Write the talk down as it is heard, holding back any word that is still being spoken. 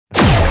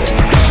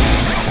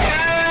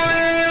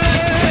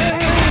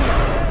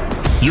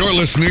You're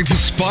listening to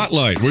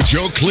Spotlight with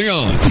Joe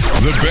Cleon.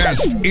 The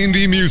best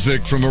indie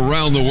music from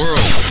around the world.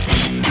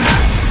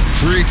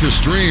 Free to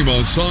stream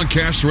on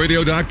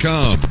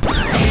songcastradio.com.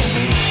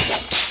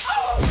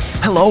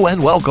 Hello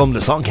and welcome to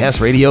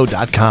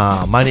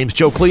songcastradio.com. My name's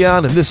Joe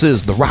Cleon and this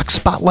is the Rock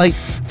Spotlight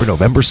for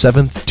November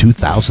 7th,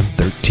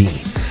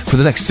 2013. For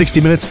the next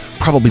 60 minutes,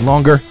 probably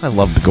longer, I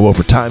love to go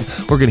over time,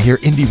 we're going to hear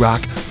indie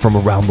rock from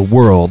around the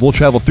world. We'll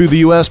travel through the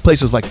U.S.,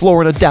 places like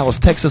Florida, Dallas,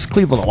 Texas,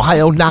 Cleveland,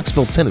 Ohio,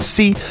 Knoxville,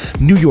 Tennessee,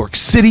 New York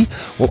City.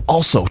 We'll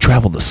also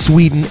travel to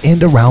Sweden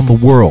and around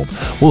the world.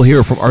 We'll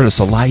hear from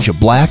artists Elijah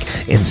Black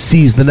and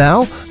Seize the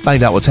Now,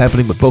 find out what's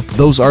happening with both of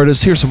those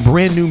artists, hear some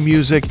brand new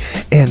music,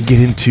 and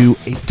get into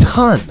a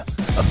ton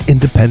of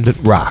independent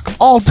rock.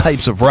 All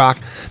types of rock.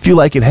 If you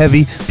like it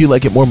heavy, if you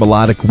like it more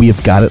melodic, we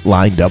have got it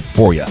lined up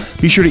for you.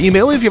 Be sure to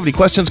email me if you have any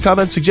questions,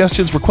 comments,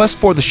 suggestions, requests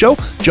for the show,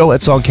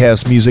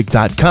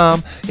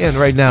 joe@songcastmusic.com. And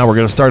right now we're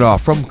going to start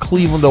off from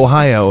Cleveland,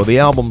 Ohio. The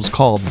album's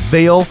called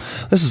Veil.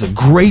 This is a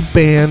great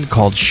band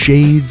called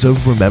Shades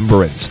of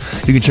Remembrance.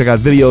 You can check out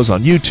videos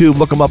on YouTube,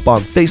 look them up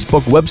on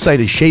Facebook. Website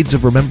is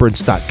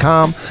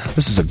shadesofremembrance.com.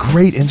 This is a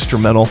great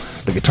instrumental.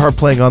 The guitar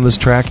playing on this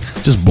track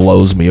just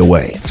blows me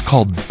away. It's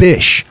called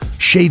Bish,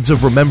 Shades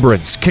of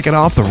Remembrance. Kicking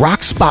off the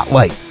Rock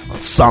Spotlight on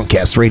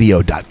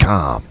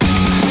songcastradio.com.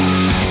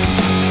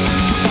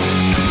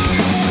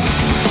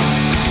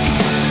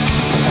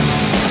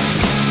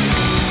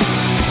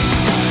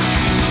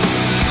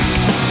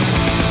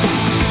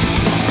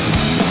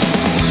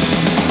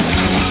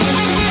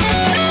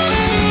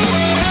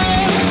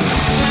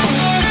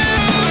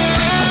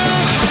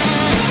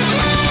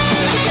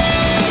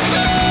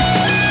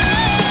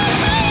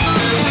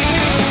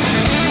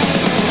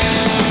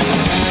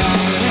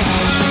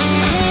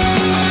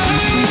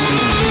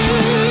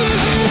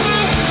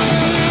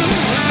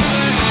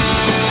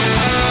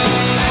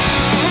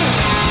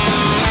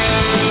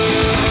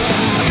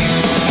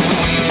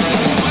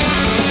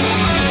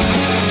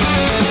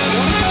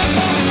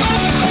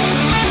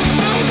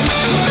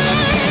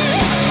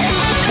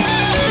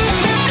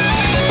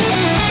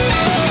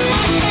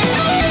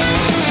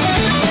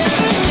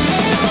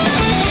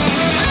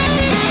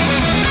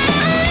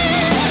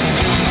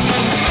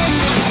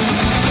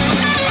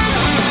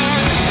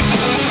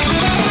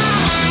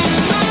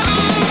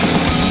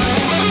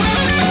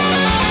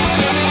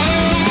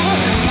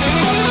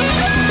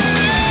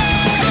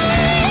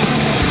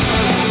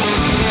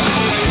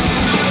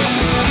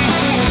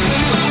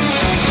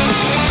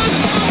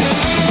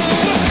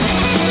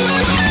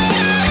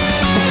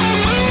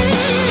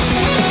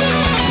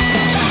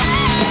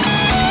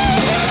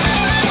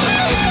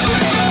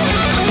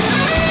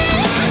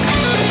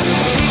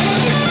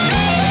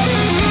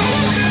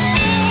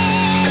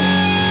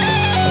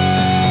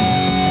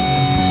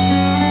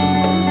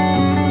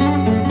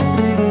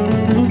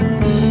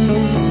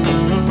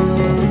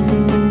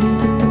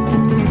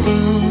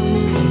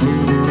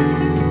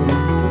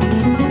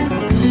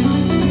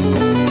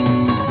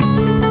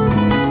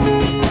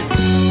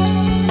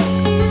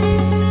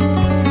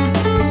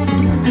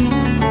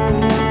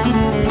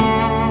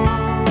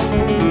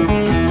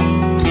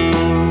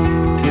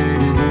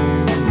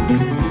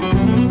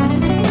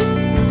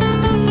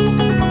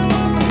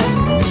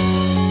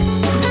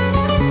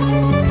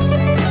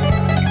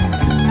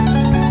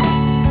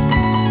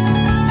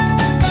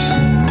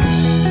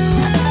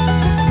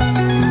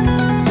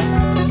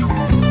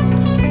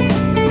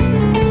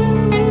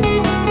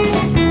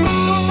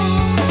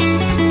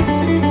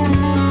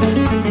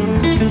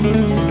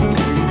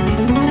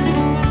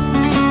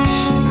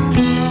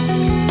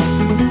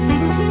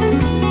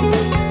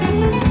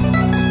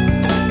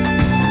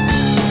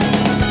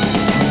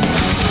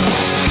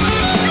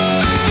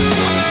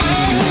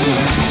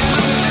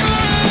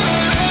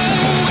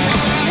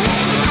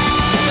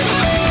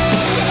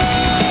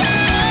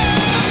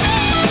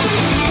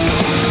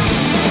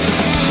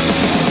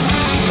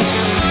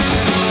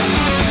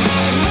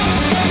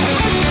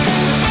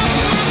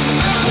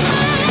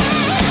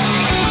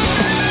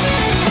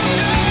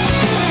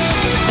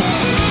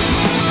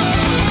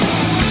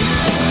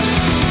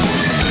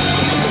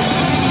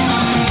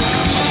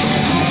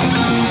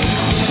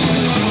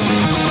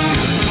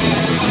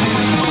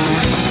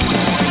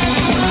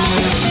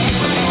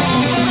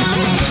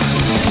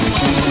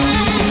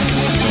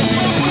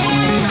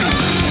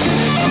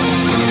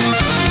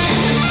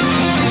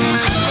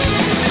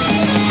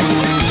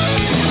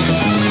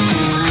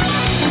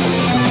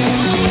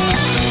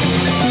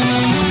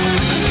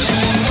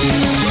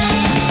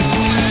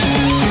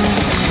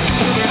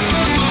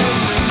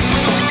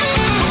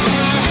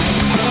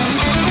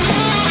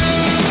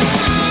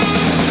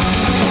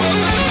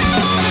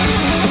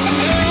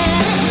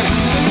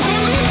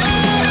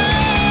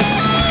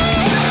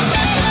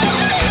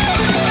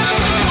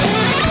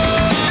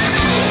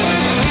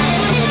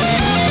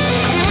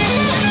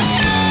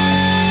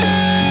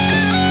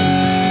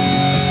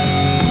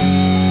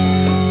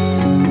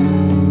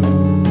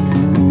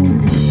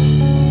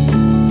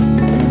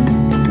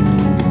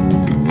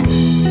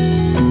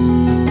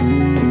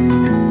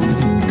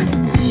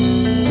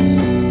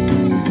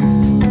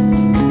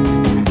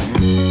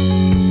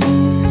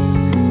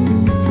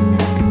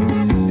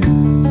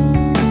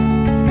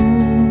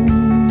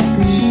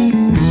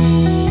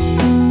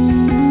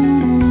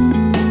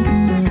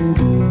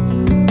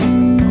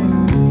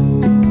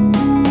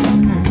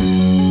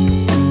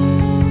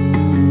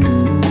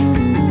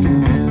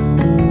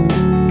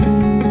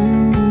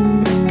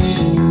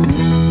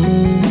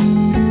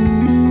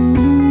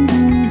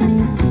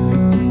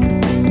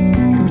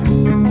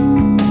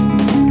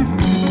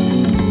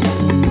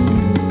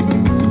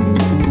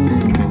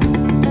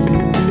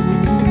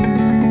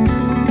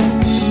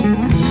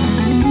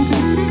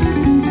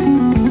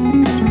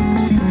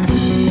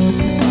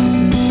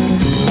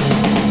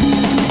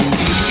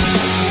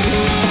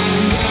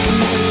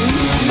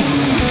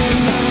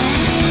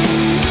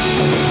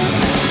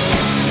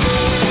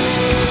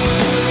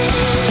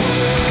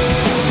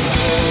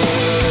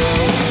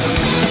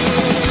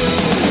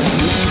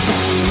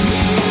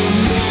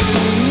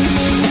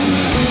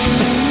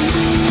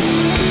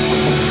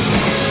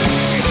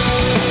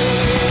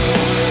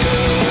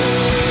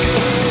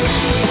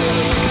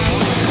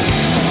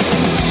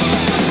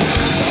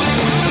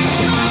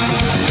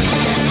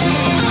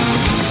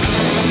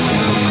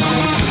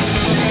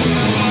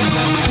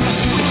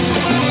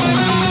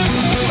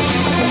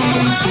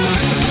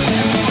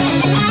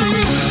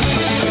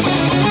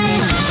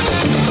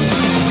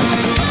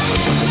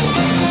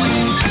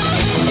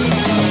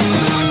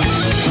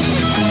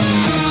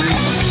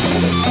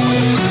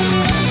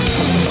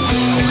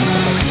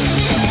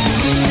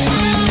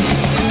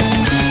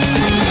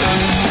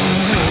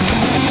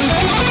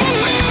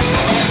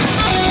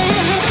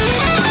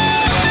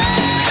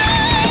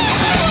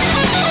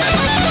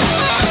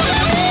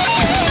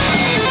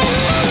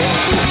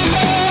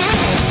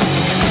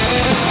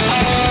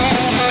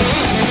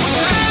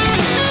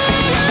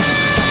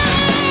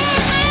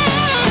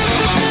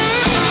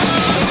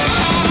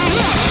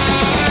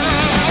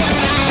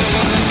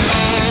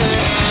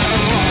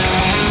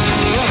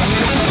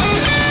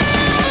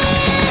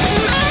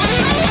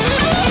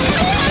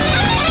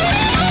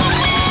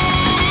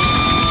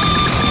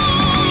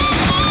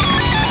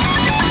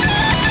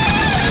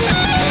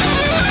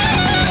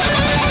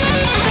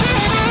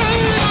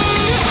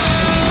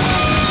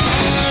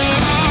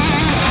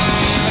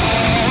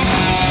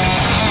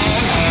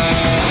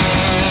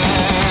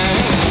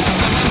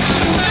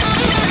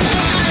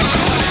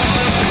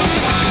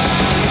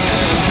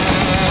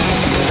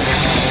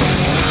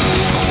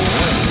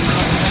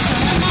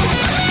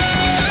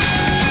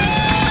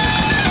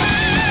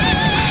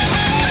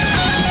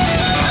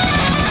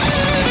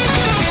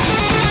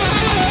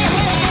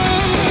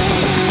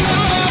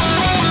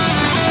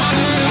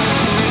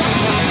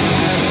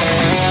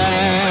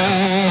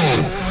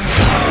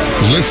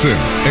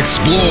 Listen,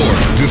 explore,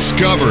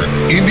 discover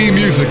indie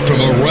music from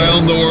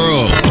around the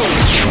world.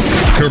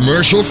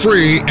 Commercial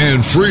free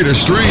and free to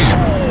stream.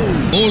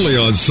 Only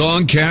on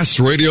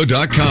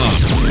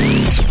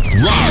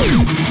songcastradio.com.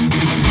 Rock!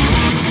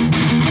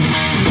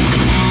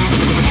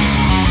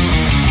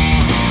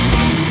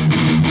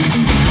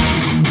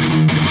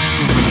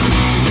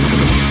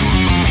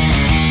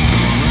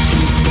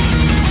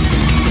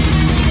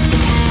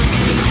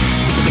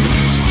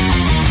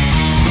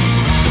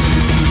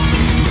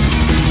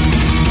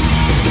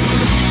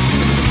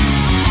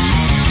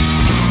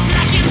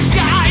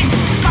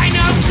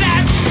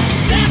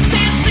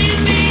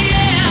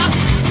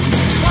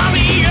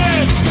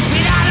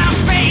 Without a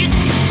face,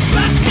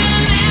 structure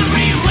everywhere.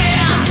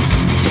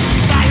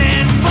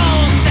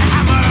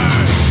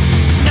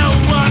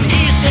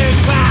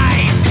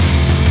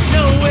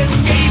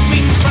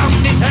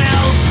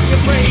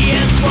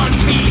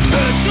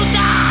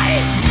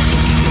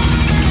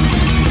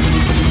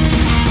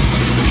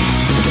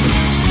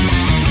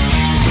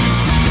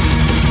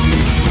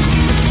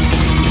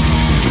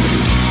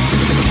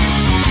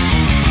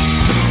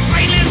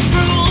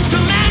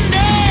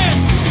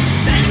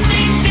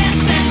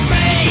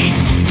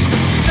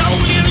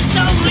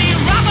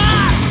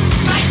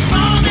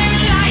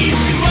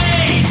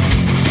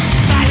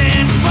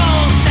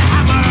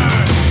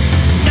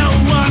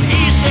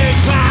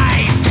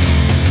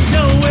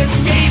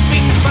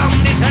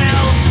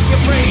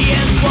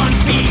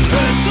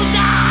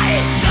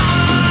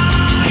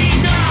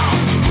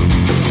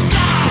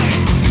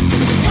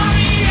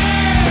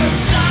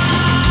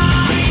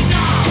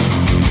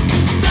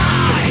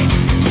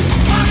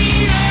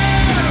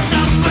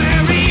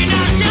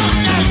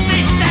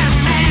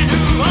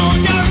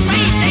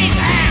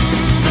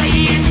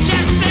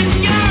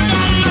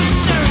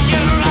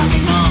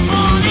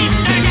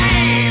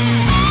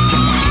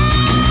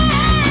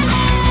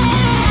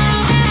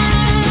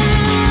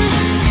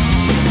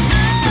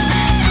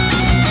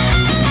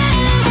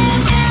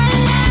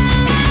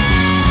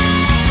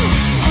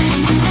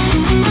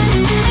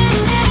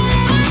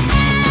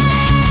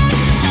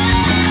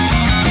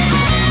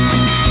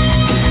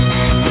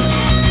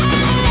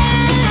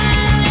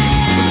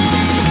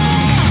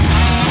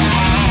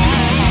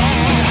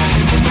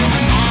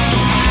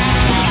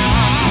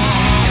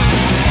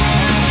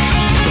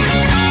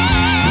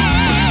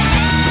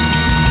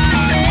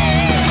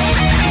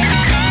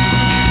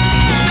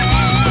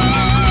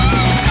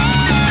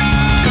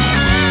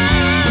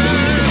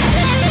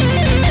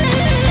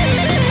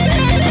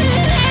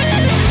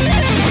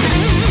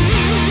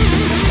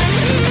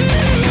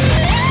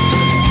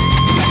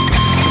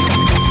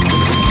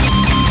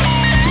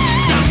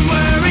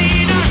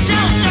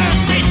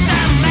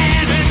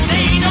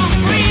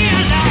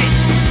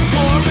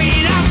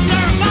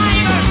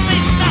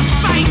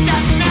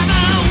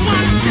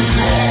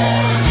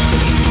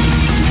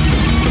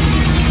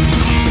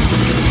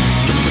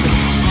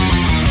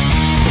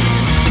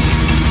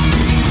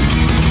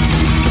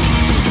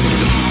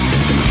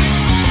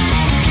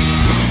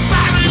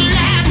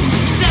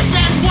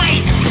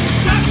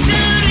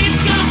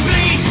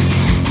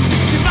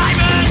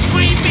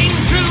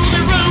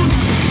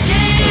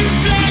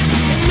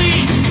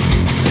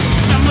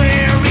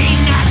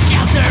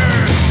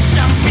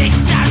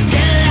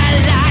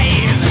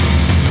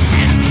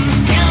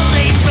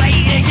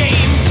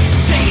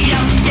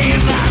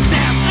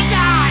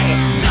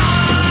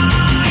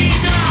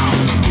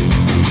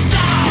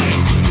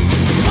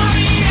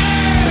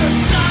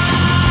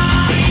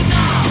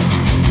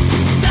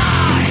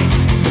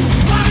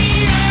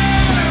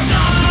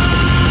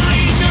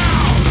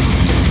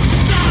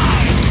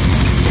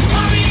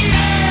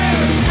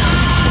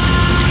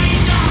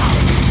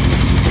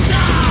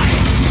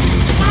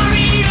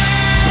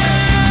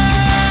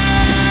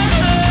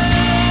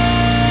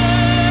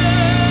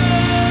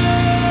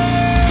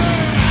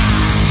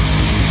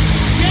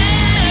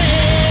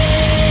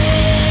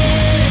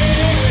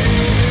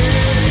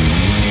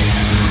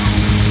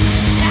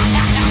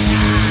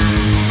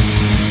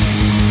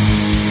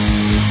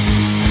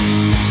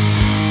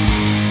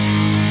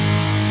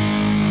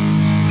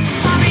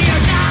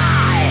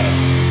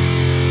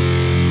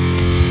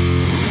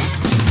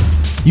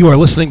 You are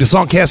listening to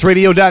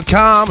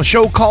SongcastRadio.com, a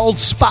show called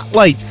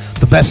Spotlight,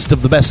 the best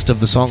of the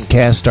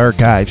Songcast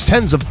archives.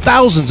 Tens of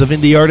thousands of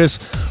indie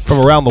artists from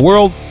around the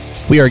world.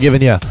 We are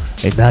giving you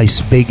a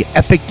nice, big,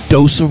 epic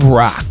dose of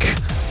rock.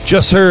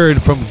 Just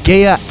heard from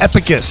Gaia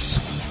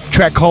Epicus, a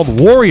track called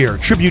Warrior,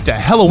 tribute to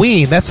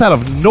Halloween. That's out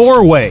of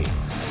Norway.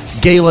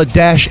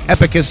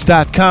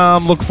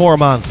 Gala-epicus.com. Look for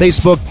them on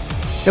Facebook.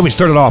 Then we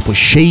started off with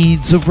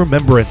Shades of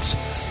Remembrance,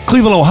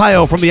 Cleveland,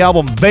 Ohio, from the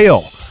album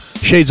Veil.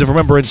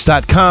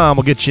 Shadesofremembrance.com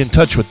will get you in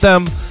touch with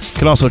them. You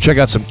can also check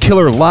out some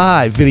killer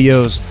live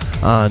videos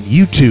on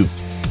YouTube.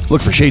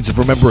 Look for Shades of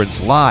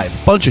Remembrance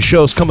Live. Bunch of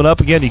shows coming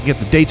up. Again, you can get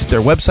the dates at their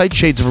website,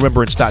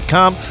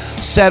 shadesofremembrance.com.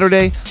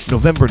 Saturday,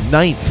 November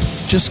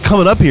 9th. Just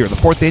coming up here, the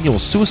 4th Annual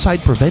Suicide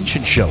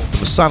Prevention Show at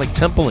the Masonic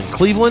Temple in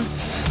Cleveland,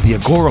 the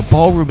Agora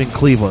Ballroom in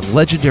Cleveland,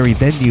 legendary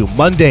venue,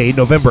 Monday,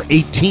 November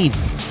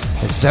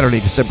 18th, and Saturday,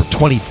 December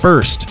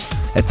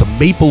 21st at the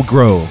Maple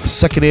Grove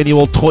second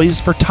annual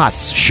Toys for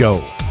Tots show.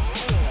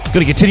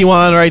 Going to continue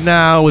on right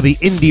now with the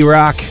indie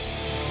rock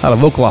out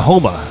of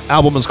Oklahoma.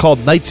 Album is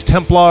called Knights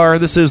Templar.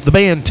 This is the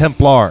band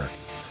Templar.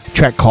 A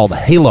track called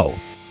Halo.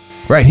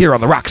 Right here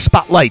on the Rock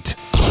Spotlight.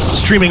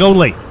 Streaming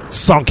only.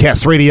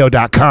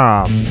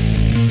 Songcastradio.com.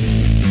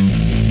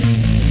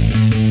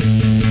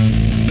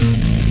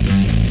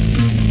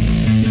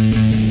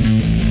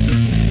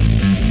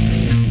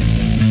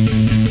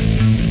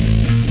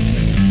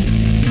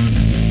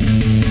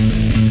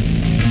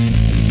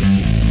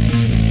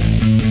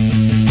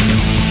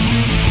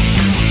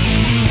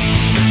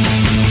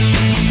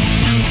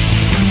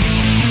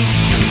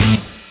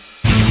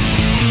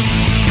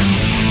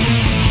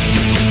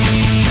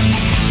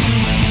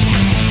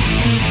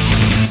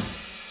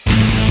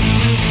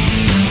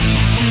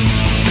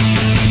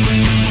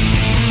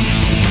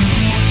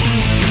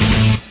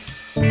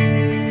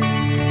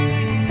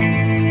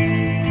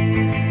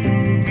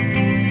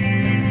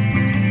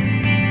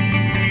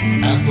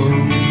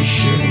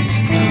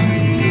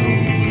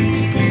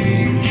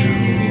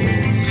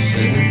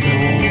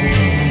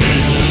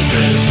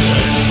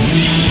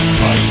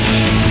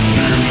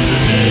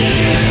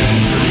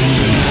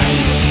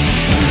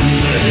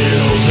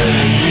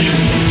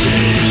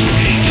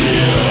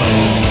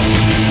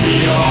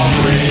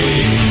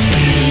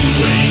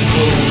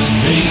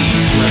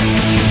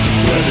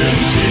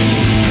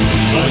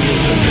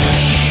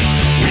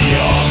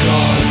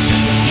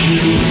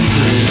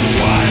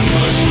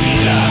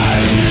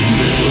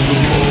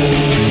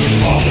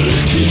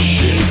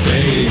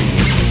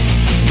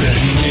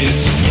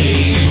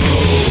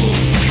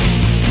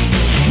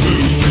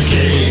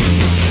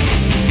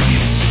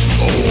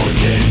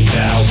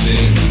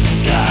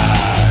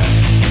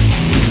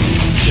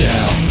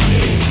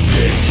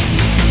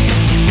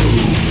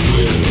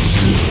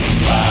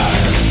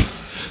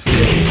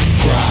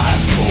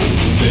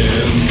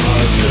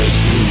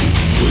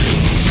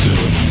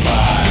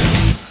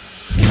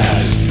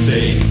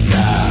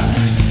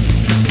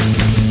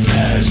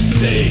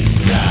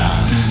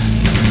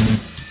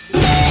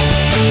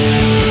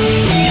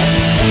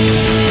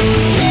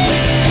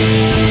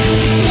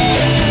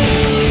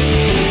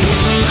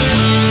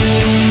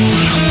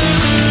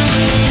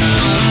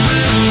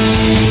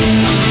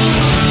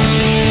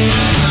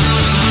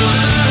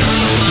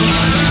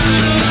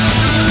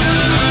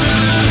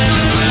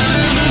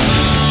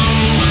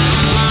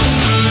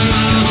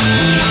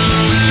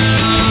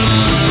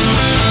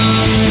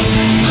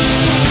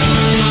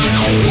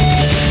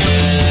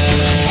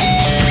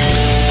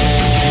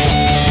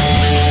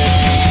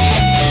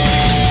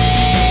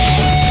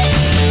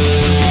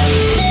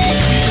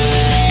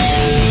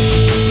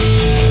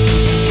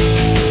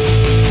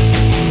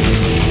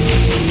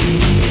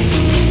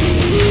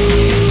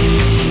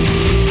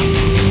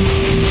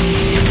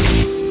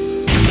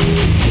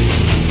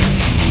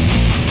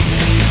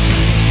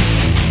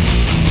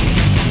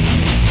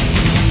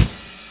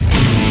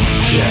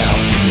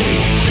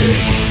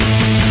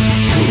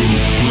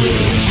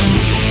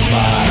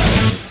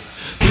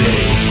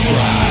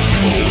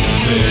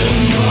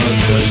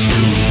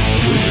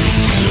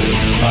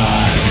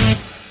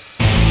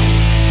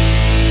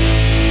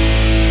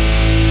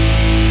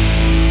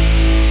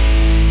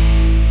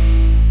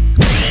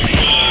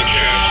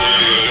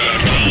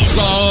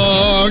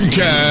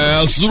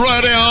 Songcast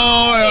Radio,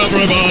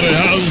 everybody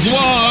has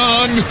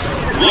one.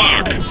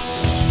 Rock.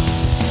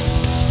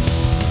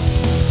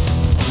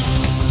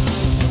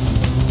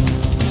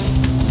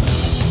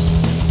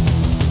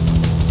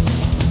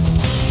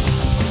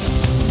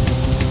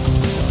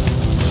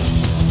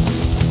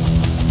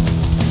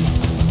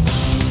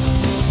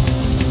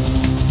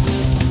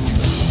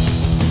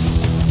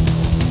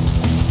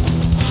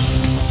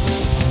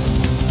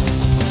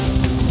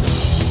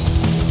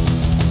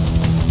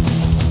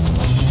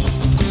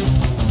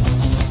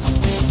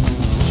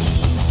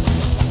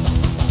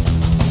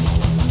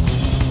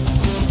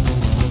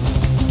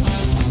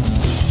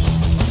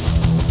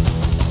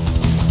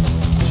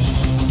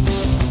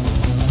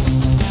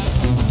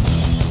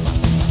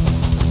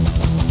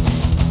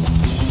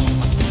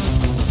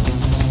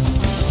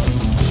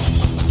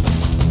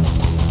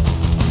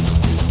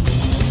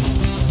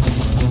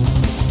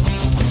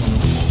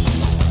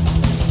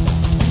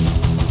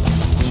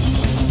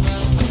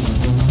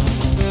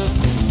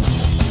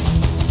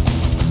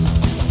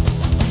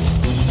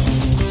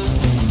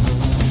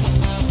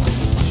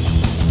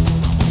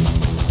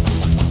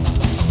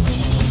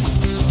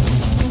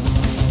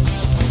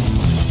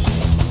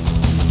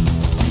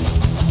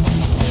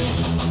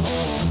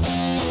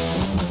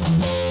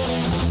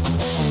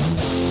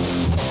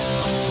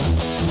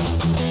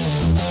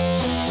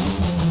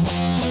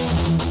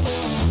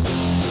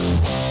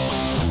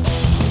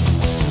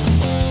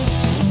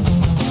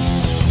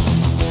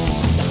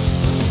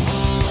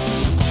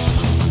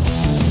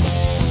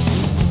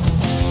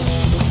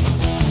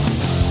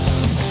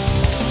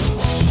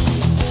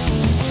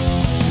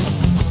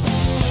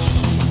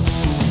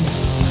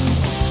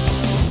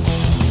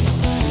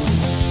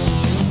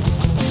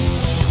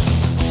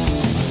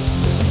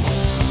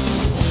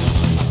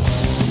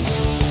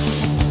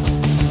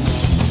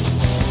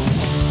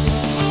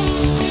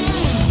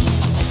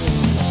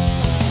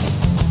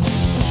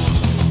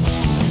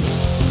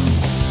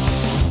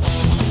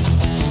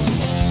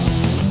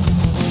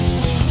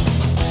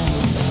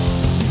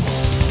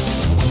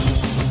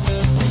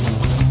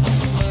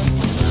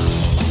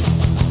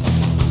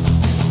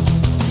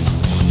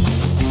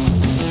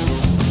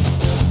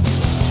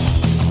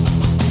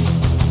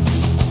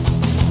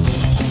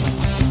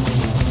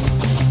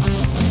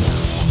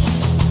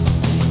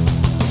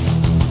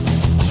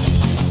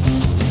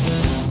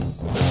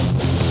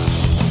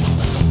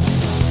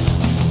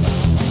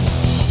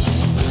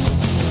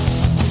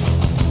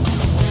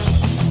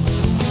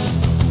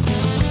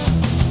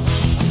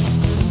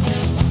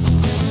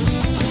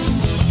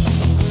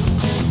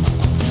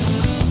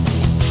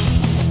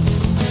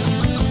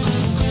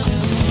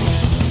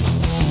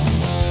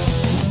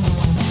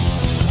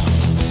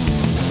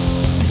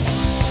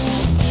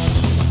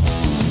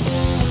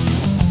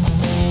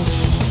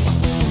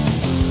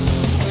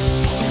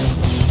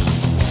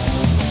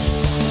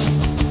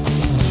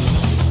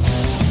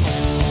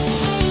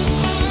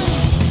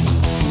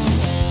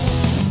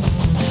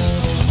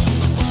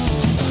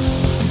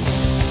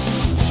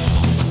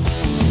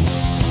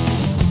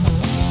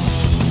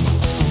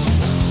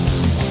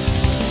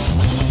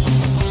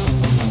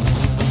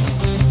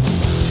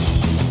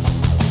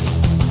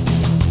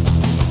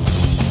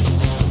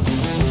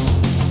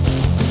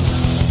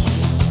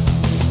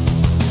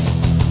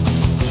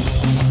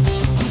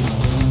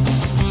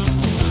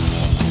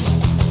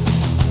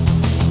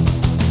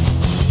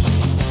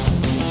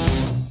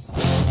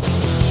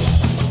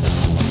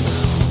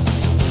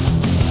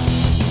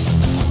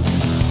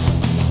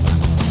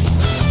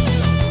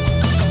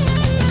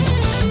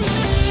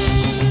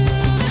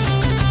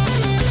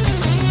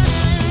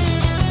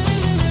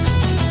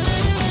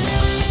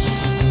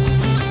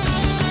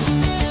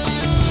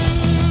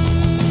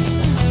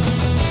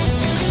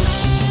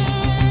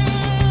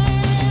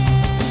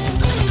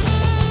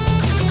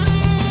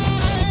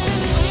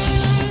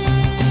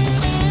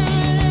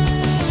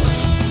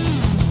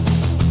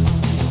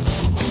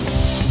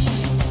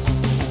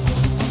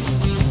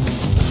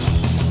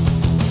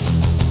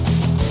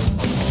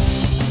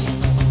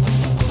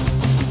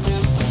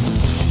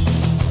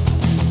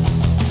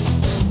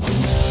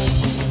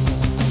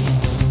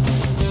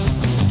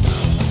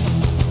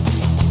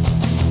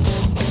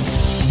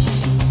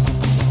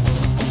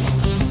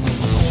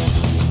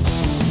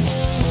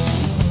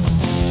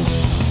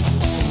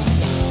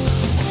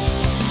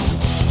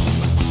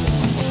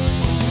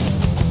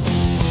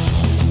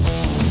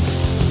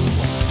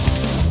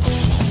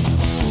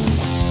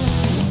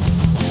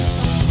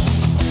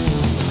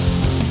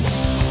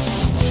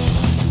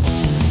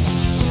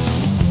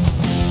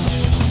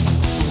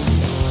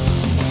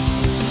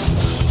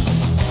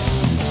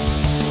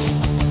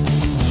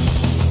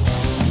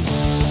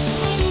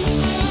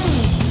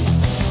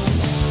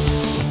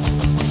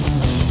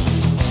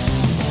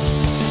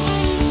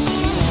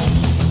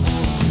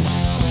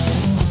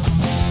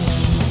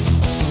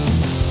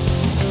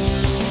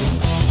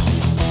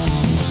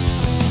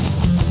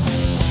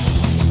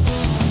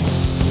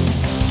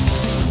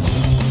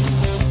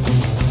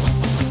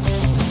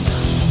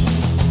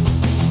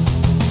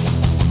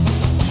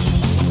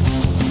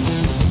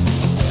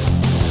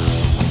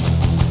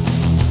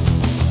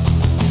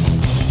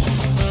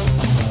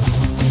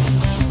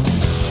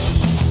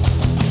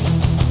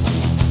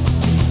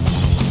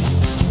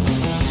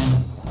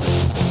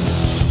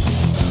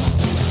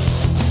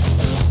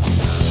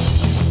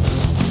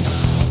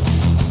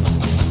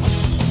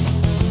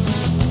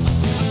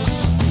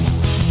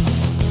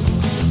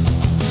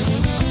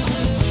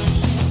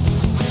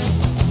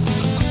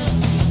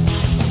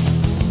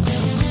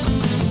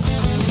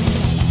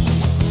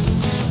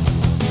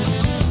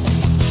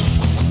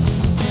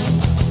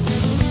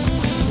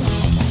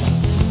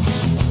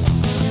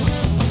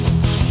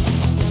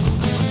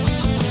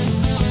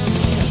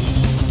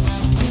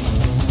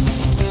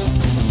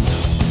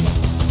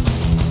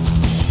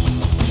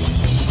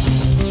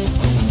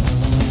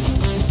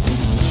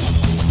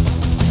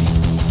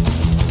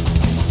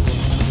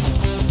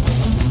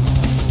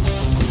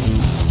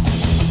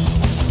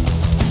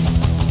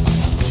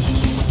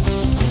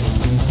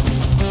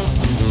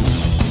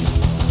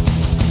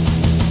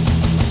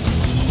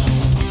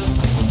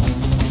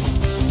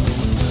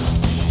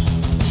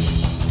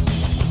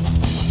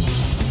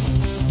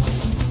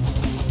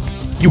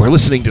 You are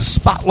listening to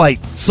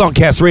Spotlight,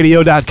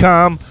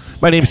 songcastradio.com.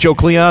 My name's Joe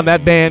Cleon.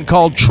 That band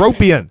called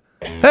Tropian.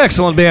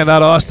 Excellent band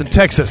out of Austin,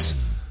 Texas.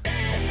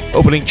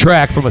 Opening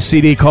track from a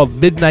CD called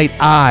Midnight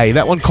Eye.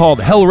 That one called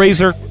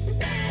Hellraiser.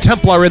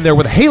 Templar in there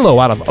with Halo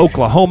out of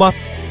Oklahoma.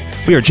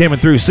 We are jamming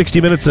through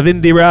 60 minutes of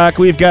indie rock.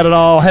 We've got it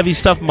all. Heavy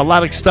stuff,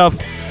 melodic stuff.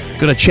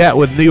 Going to chat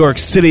with New York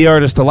City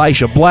artist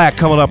Elisha Black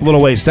coming up a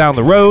little ways down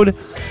the road.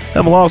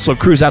 Then we'll also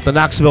cruise out to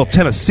Knoxville,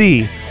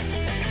 Tennessee.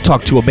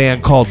 Talk to a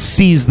band called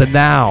Seize the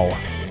Now.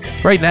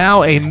 Right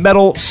now, a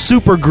metal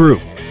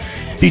supergroup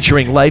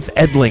featuring Leif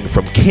Edling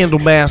from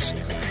Candlemass.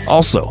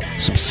 Also,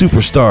 some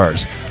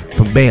superstars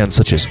from bands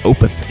such as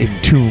Opeth,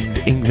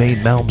 Entombed, Yngwie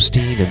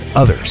Malmsteen, and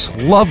others.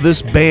 Love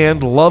this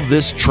band, love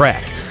this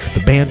track. The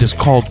band is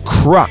called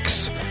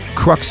Krux.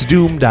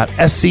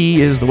 Cruxdoom.se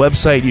is the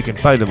website. You can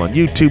find them on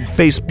YouTube,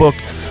 Facebook.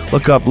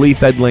 Look up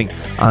Leif Edling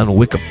on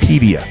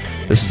Wikipedia.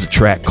 This is a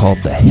track called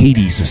The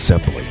Hades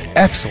Assembly.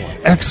 Excellent,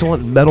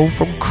 excellent metal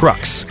from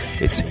Krux.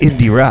 It's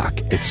indie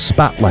rock, it's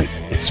Spotlight,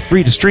 it's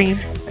free to stream,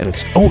 and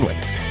it's only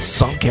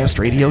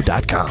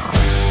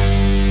songcastradio.com.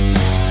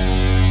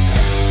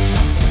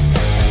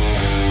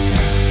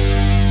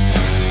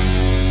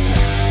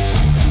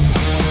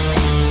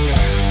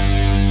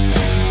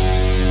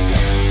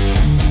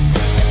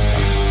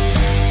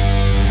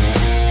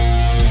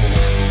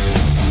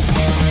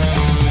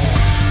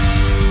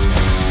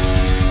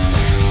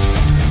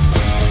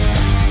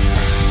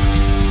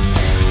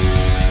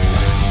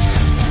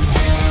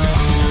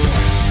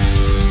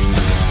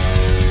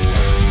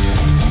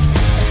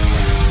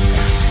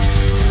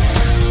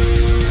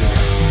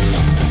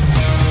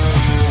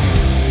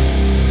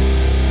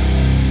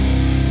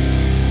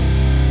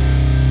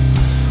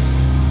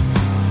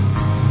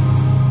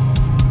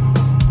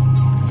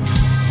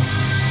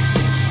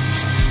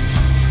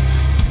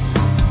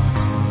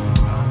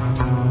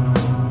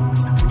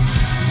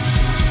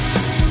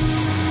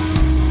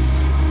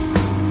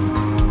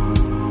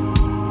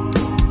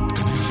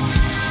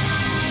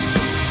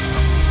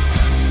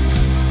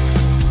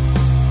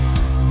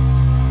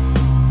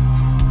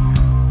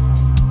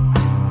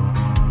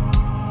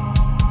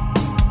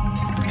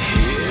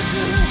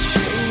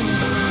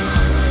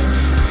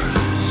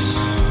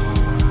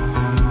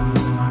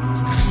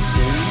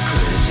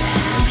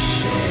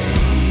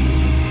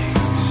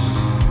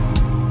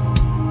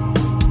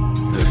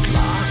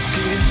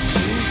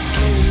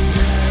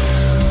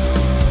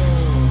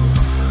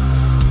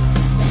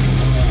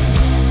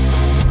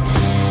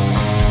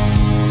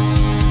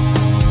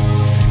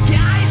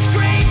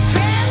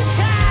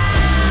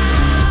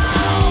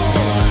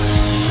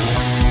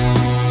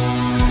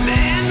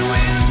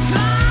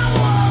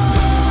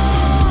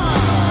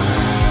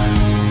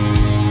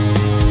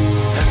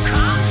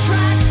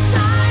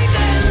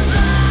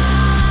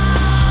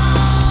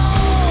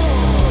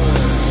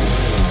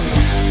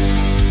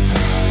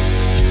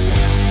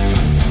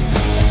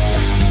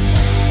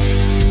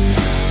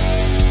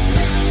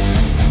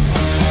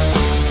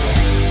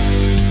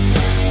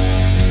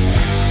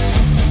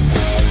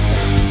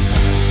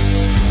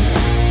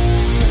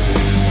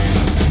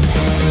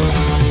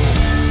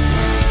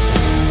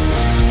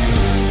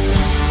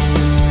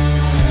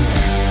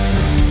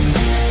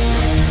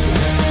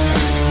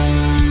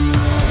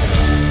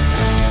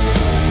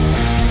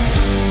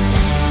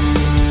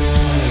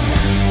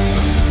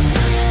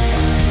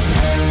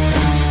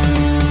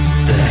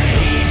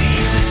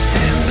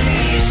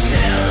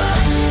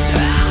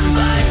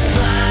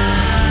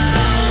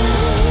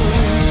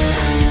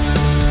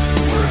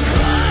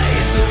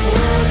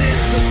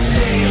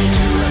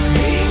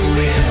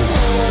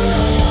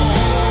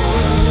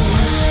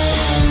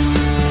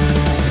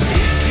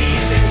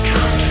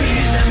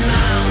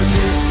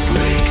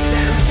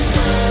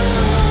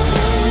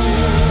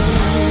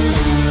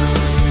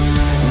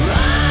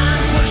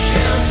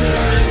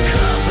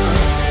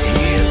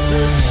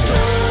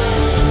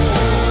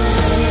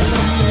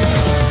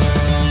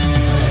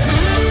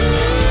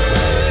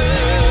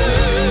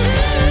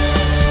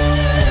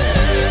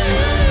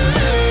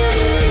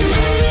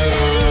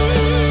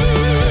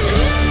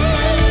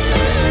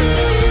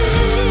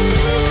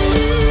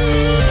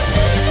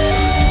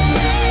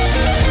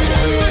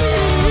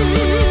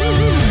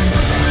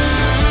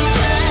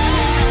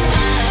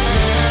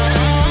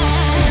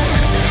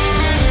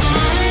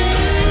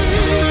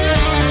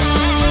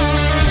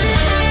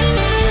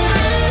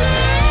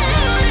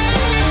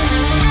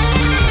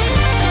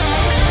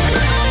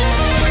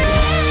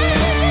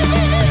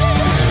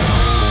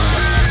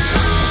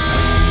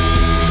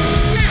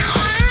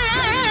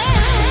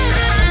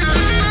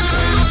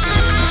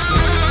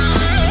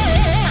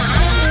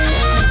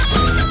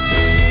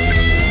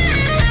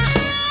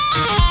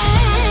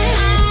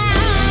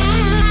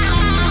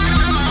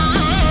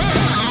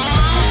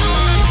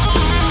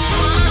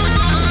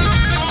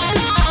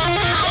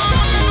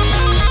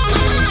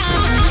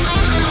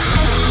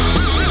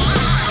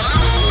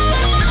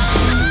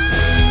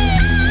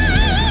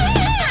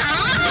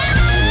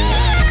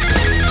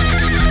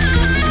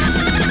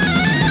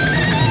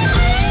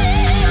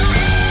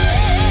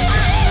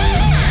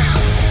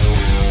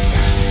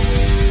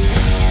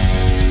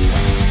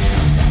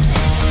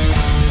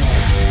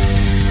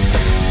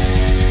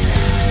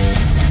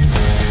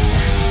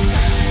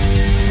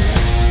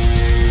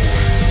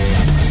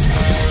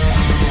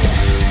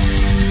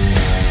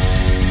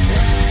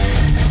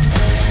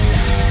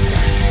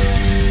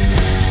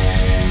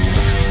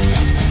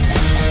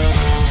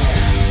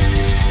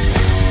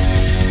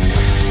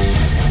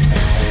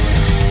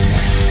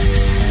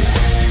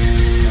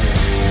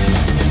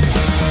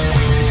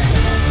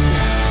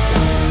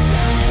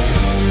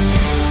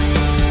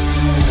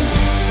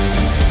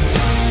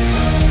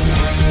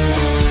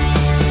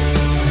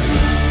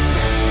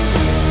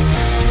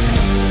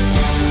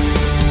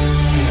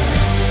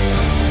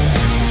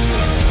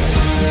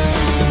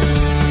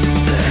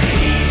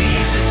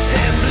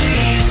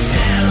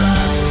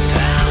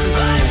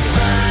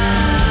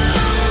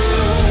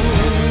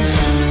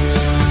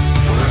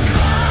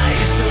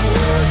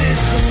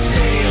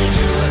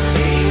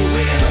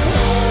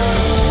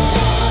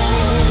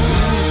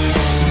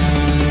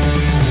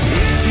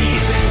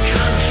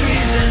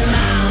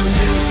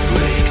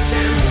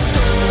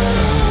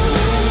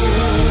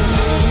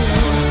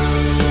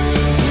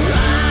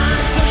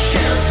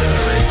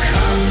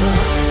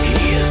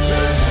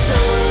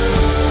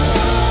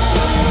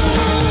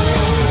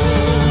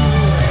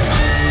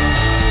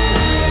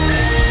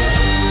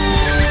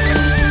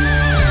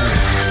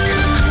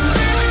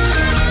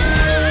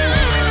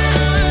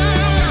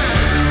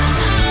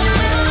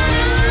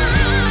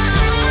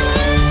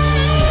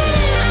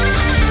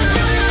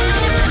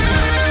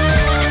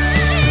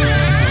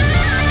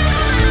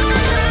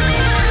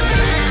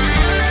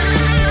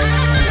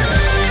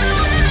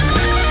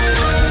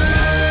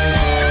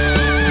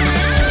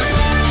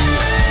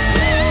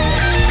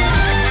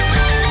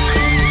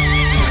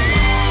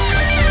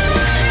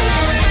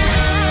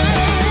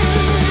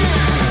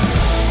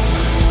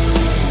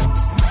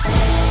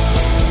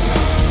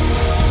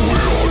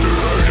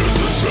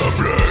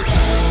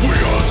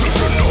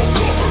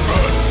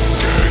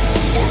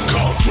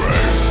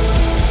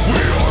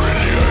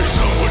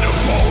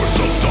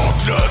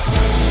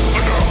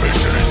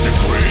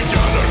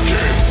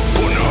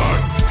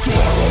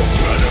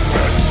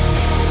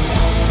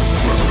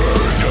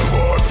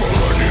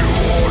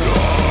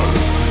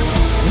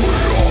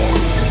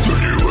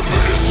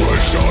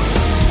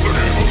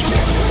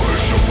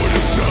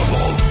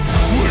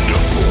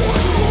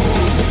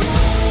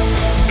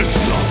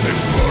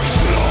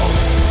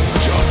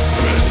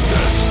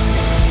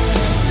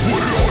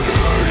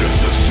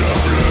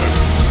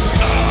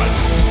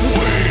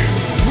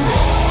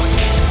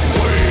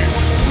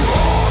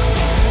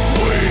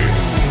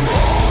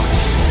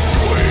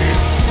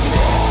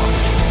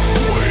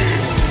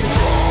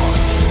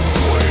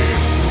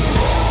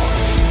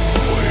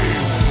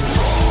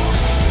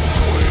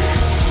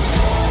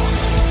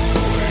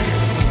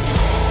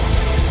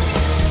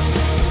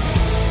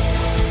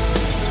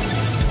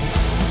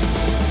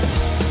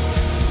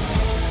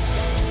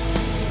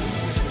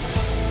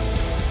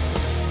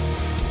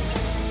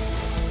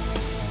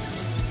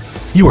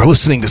 You are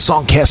listening to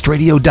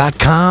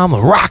SongcastRadio.com,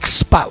 Rock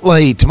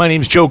Spotlight. My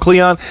name's Joe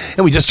Cleon,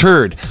 and we just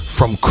heard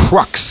from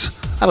Krux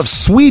out of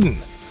Sweden.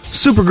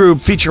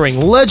 Supergroup featuring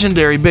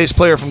legendary bass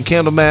player from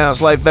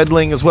Candlemass, Leif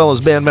Vedling, as well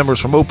as band members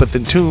from Opeth,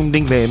 Entombed,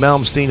 Yngwie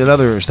Malmsteen, and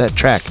others. That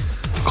track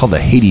called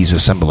the Hades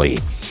Assembly.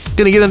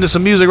 Gonna get into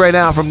some music right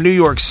now from New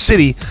York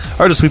City.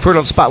 Artist we've heard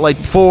on Spotlight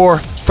before,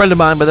 friend of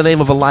mine by the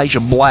name of Elijah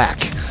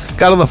Black.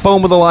 Got on the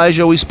phone with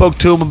Elijah. We spoke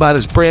to him about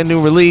his brand new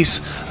release,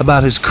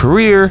 about his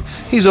career.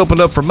 He's opened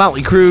up for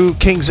Motley Crue,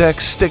 King's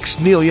X, Styx,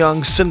 Neil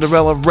Young,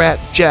 Cinderella, Rat,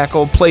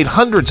 Jackal, played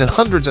hundreds and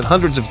hundreds and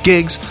hundreds of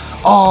gigs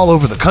all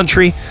over the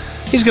country.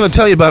 He's going to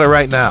tell you about it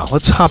right now.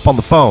 Let's hop on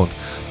the phone,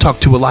 talk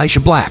to Elijah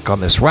Black on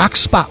this Rock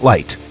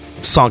Spotlight,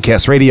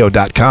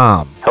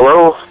 SongcastRadio.com.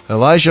 Hello?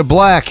 Elijah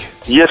Black.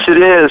 Yes, it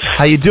is.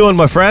 How you doing,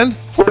 my friend?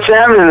 What's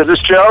happening? Is this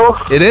Joe?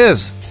 It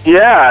is.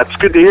 Yeah, it's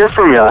good to hear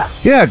from you.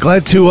 Yeah,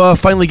 glad to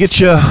finally get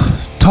you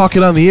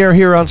talking on the air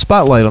here on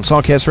Spotlight on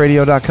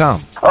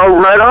SongcastRadio.com. Oh,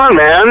 right on,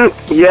 man.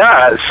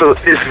 Yeah, so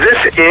is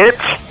this it?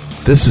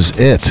 This is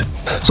it.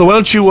 So why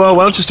don't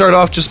you start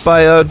off just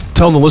by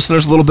telling the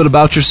listeners a little bit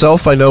about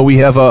yourself? I know we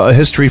have a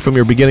history from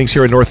your beginnings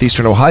here in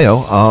northeastern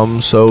Ohio.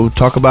 So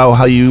talk about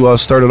how you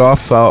started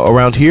off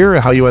around here,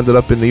 how you ended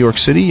up in New York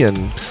City,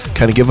 and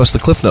kind of give us the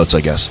cliff notes,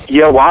 I guess.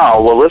 Yeah,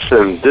 wow. Well,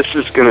 listen, this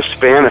is going to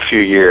span a few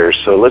years,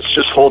 so let's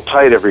just hold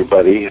tight,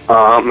 everybody.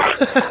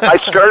 I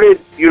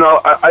started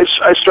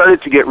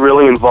to get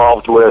really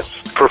involved with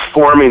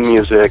performing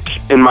music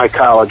in my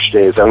college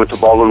days. I went to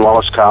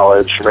Baldwin-Wallace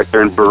College right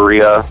there in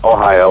Berea,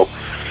 Ohio.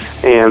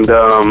 And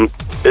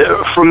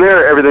from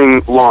there,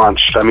 everything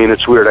launched. I mean,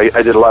 it's weird.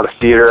 I did a lot of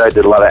theater. I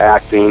did a lot of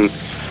acting.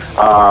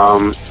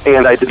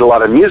 And I did a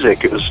lot of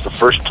music. It was the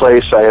first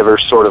place I ever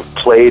sort of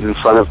played in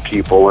front of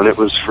people, and it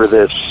was for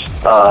this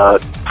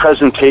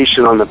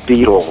presentation on the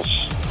Beatles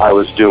I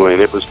was doing.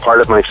 It was part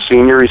of my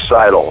senior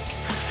recital.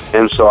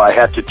 And so I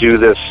had to do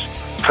this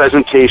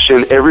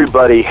presentation.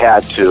 Everybody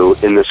had to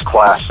in this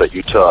class that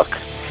you took.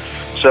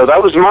 So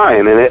that was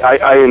mine, and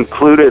I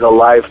included a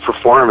live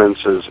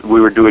performance as we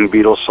were doing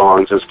Beatles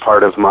songs as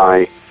part of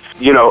my,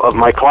 of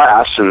my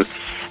class, and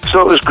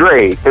so it was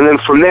great. And then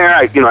from there,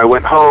 I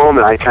went home,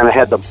 and I kind of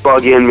had the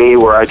bug in me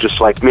where I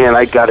just like, man,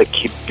 I got to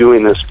keep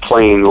doing this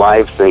playing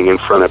live thing in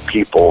front of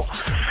people,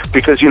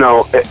 because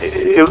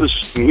it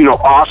was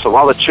awesome.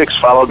 All the chicks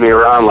followed me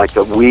around like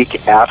the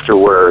week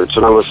afterwards,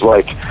 and I was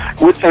like,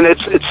 and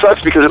it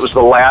sucks because it was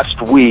the last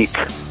week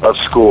of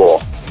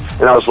school.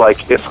 And I was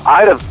like, if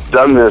I'd have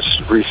done this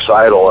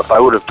recital, if I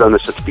would have done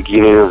this at the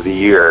beginning of the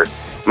year,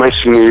 my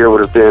senior year would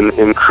have been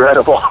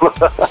incredible.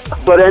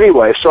 But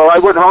anyway, so I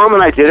went home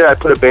and I did it. I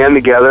put a band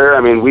together.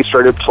 I mean, we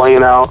started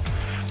playing out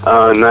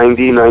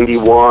 90,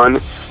 91.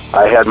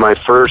 I had my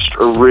first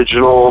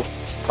original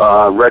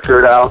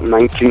record out in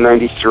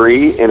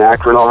 1993 in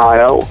Akron,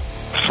 Ohio.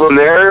 From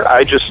there,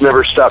 I just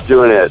never stopped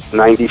doing it.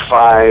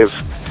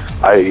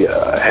 95, I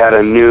had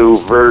a new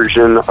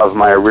version of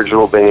my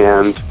original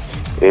band.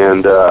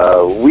 And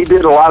we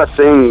did a lot of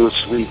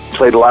things. We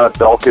played a lot of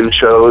Belkin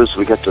shows.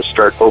 We got to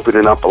start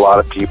opening up a lot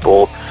of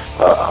people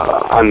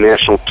on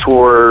national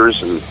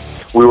tours, and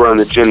we were on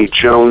the Jenny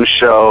Jones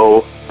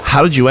show.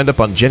 How did you end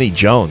up on Jenny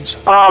Jones?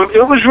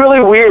 It was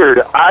really weird.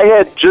 I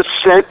had just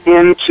sent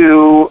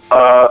into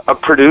a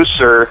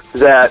producer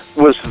that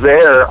was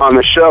there on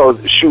the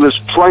show. She was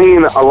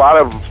playing a lot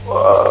of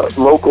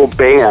local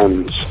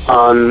bands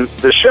on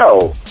the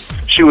show.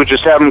 She would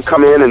just have them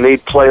come in and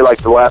they'd play like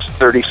the last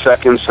 30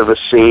 seconds of a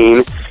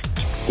scene,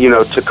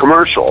 to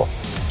commercial.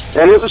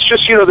 And it was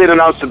just, they'd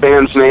announce the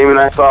band's name, and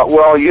I thought,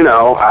 well,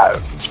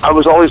 I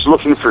was always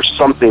looking for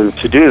something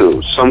to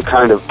do, some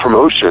kind of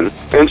promotion.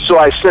 And so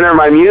I sent her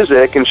my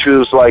music, and she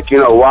was like,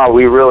 wow,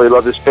 we really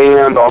love this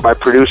band. All my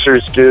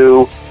producers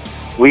do.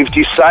 We've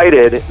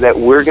decided that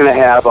we're going to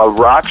have a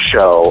rock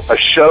show, a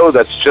show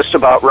that's just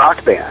about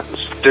rock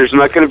bands. There's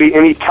not going to be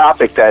any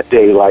topic that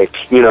day like,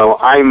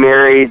 I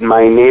married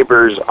my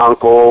neighbor's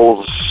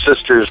uncle's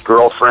sister's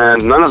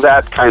girlfriend, none of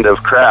that kind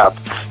of crap.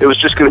 It was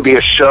just going to be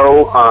a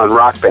show on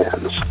rock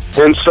bands.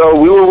 And so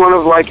we were one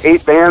of like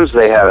 8 bands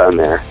they had on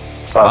there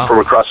from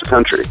across the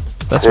country.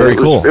 That's very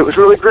cool. It was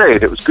really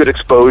great. It was good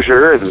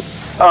exposure. And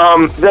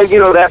then,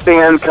 that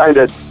band kind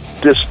of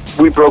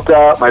we broke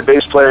up. My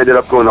bass player ended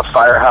up going to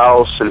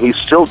Firehouse, and he's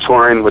still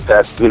touring with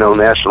that,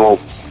 national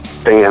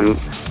band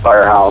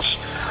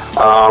Firehouse.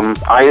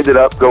 I ended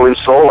up going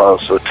solo.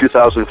 So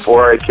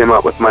 2004, I came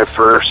out with my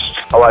first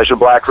Elijah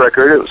Black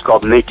record. It was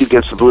called Naked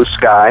Against the Blue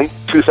Sky.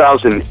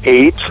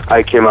 2008,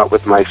 I came out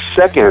with my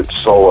second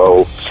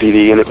solo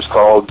CD, and it was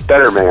called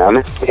Better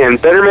Man.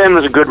 And Better Man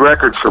was a good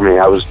record for me.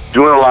 I was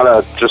doing a lot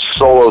of just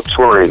solo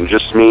touring,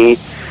 just me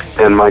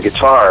and my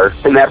guitar,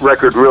 and that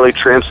record really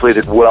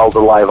translated well to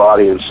live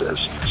audiences.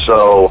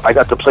 So I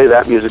got to play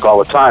that music all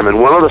the time. And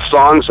one of the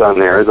songs on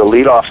there, the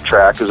lead-off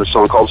track, is a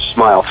song called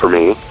Smile for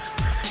Me.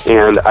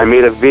 And I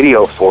made a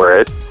video for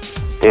it,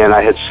 and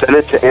I had sent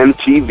it to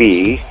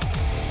MTV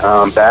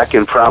back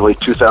in probably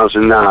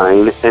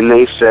 2009, and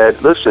they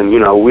said, listen,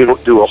 we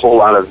don't do a whole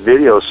lot of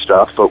video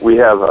stuff, but we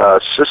have a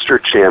sister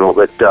channel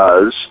that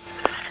does,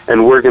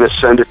 and we're going to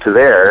send it to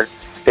there.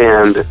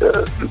 And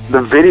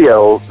the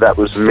video that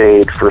was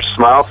made for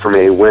Smile For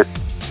Me went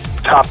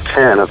top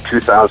 10 of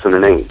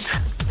 2008.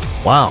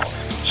 Wow.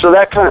 So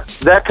that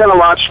kind of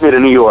launched me to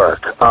New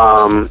York.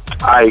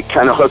 I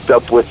kind of hooked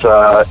up with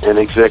an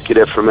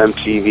executive from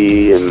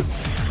MTV, and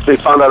they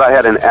found out I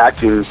had an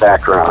acting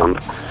background.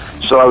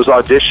 So I was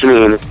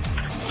auditioning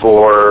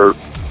for,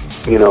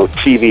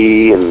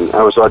 TV, and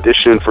I was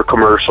auditioning for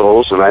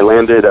commercials, and I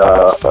landed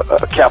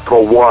a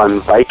Capital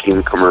One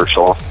Viking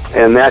commercial,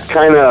 and that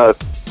kind of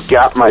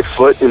got my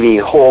foot in the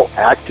whole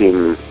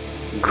acting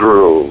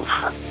groove.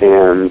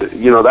 And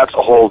that's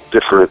a whole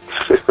different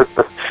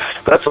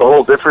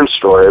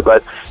story.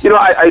 But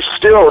I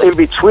still, in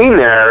between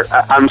there,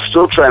 I'm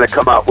still trying to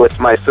come out with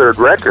my third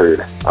record,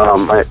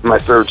 my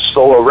third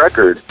solo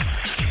record.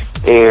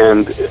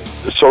 And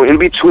so in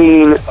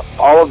between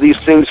all of these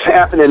things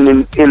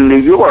happening in New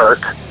York,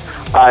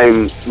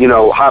 I'm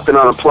hopping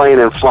on a plane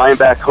and flying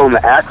back home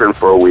to Akron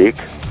for a week,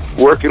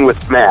 working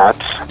with Matt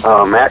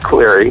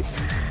Cleary.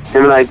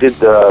 Him and I did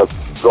the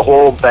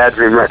whole Bad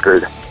Dream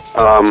record.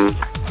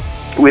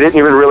 We didn't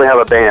even really have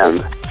a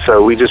band,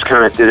 so we just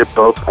kind of did it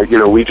both.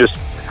 We just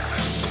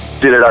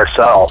did it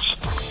ourselves.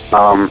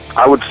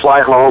 I would fly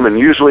home, and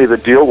usually the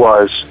deal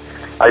was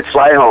I'd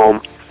fly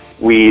home,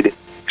 we'd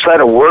try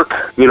to work,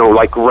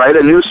 write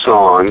a new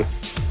song,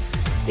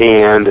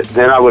 and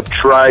then I would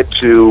try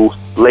to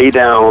lay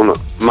down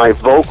my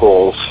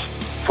vocals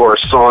for a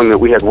song that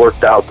we had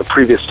worked out the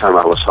previous time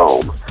I was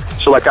home.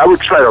 So, I would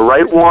try to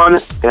write one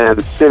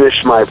and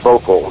finish my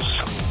vocals,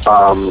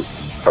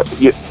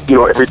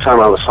 every time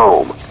I was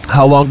home.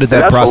 How long did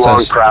that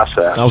process? That's a long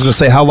process. I was going to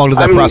say, how long did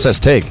that process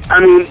take?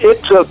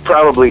 It took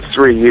probably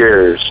 3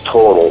 years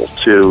total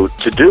to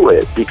do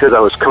it, because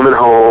I was coming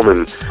home,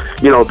 and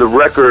the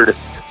record.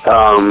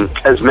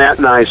 As Matt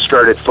and I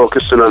started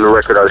focusing on the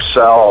record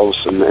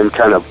ourselves and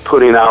kind of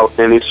putting out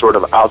any sort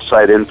of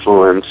outside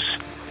influence,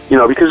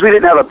 because we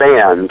didn't have a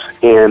band,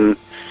 and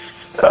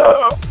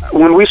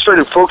when we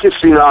started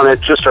focusing on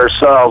it just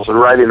ourselves and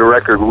writing the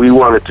record, we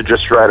wanted to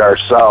just write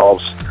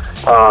ourselves.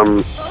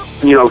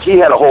 He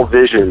had a whole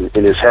vision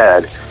in his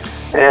head,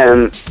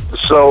 and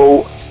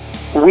so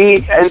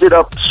we ended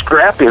up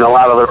scrapping a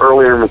lot of the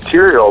earlier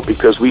material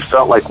because we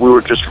felt like we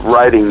were just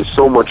writing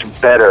so much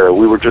better.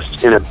 We were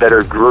just in a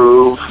better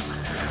groove.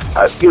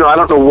 I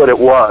don't know what it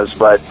was,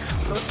 but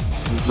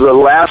the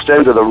last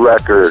end of the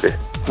record,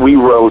 we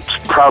wrote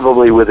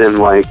probably within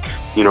 8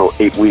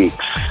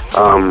 weeks.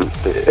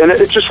 And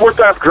it just worked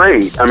out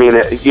great.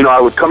 I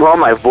would come home,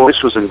 my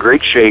voice was in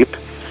great shape.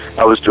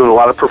 I was doing a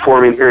lot of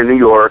performing here in New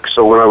York,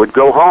 so when I would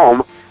go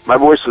home, my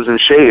voice was in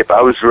shape.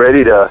 I was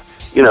ready to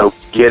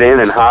get in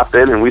and hop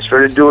in, and we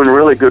started doing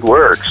really good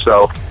work.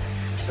 So,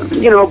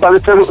 by the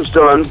time it was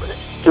done,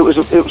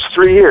 it was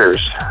 3 years,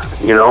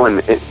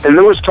 and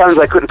there was times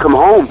I couldn't come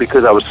home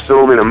because I was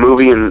filming a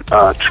movie in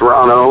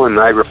Toronto and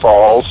Niagara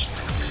Falls.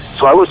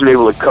 So I wasn't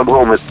able to come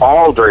home at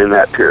all during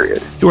that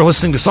period. You are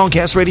listening to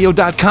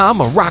SongcastRadio.com,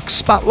 a rock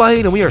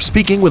spotlight, and we are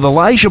speaking with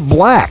Elijah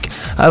Black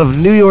out of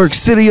New York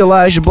City.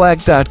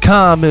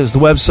 ElijahBlack.com is the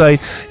website.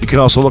 You can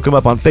also look him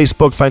up on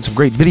Facebook, find some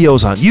great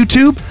videos on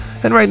YouTube.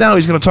 And right now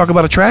he's going to talk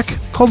about a track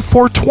called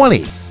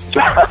 420.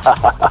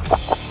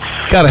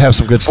 Got to have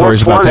some good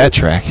stories about that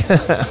track.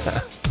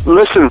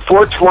 Listen,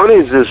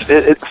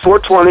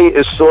 420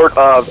 is sort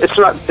of,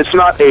 it's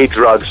not a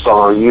drug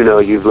song,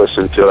 you've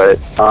listened to it.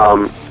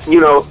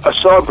 A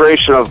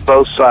celebration of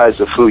both sides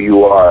of who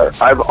you are.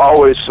 I've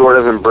always sort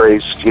of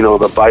embraced,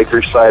 the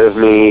biker side of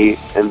me,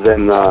 and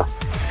then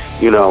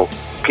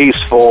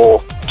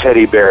peaceful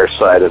teddy bear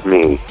side of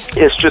me.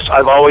 It's just,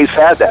 I've always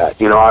had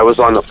that. I was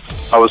on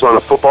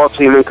a football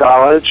team in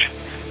college,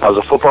 I was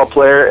a football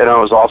player, and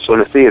I was also in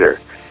a theater.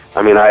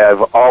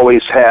 I've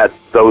always had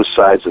those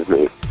sides of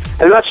me.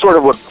 And that's sort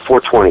of what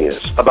 420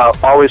 is,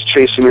 about always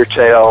chasing your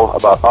tail,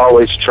 about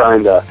always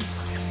trying to,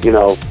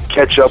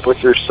 catch up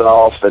with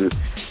yourself, and,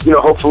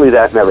 hopefully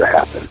that never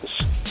happens.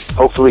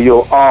 Hopefully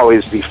you'll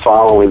always be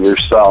following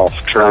yourself,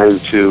 trying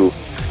to,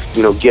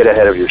 get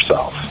ahead of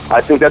yourself.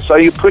 I think that's how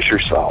you push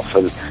yourself,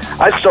 and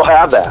I still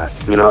have that,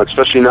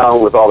 especially now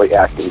with all the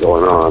acting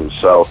going on.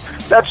 So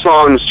that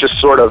song is just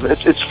sort of,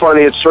 it's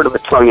funny, it's sort of a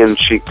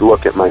tongue-in-cheek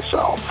look at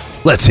myself.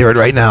 Let's hear it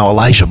right now.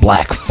 Elijah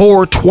Black,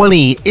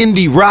 420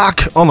 Indie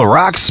Rock on the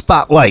Rock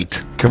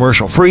Spotlight.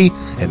 Commercial free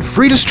and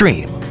free to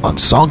stream on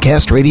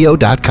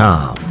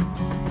SongcastRadio.com.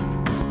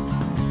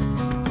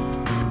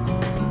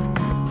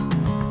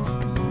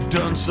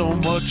 Done so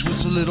much with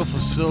so little for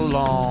so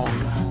long.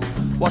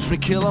 Watch me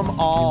kill them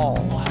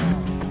all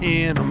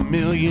in a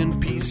million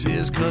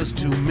pieces, 'cause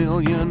 2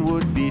 million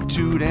would be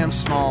too damn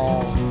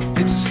small.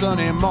 It's a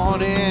sunny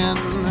morning,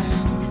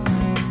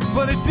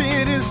 but it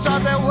didn't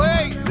start that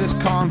way. This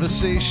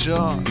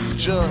conversation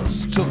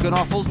just took an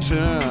awful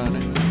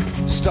turn.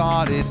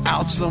 Started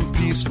out some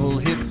peaceful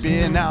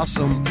hippie, now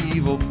some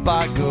evil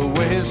biker,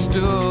 where he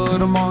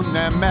stood among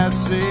their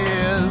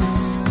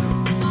masses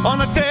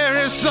on a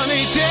very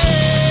sunny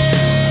day.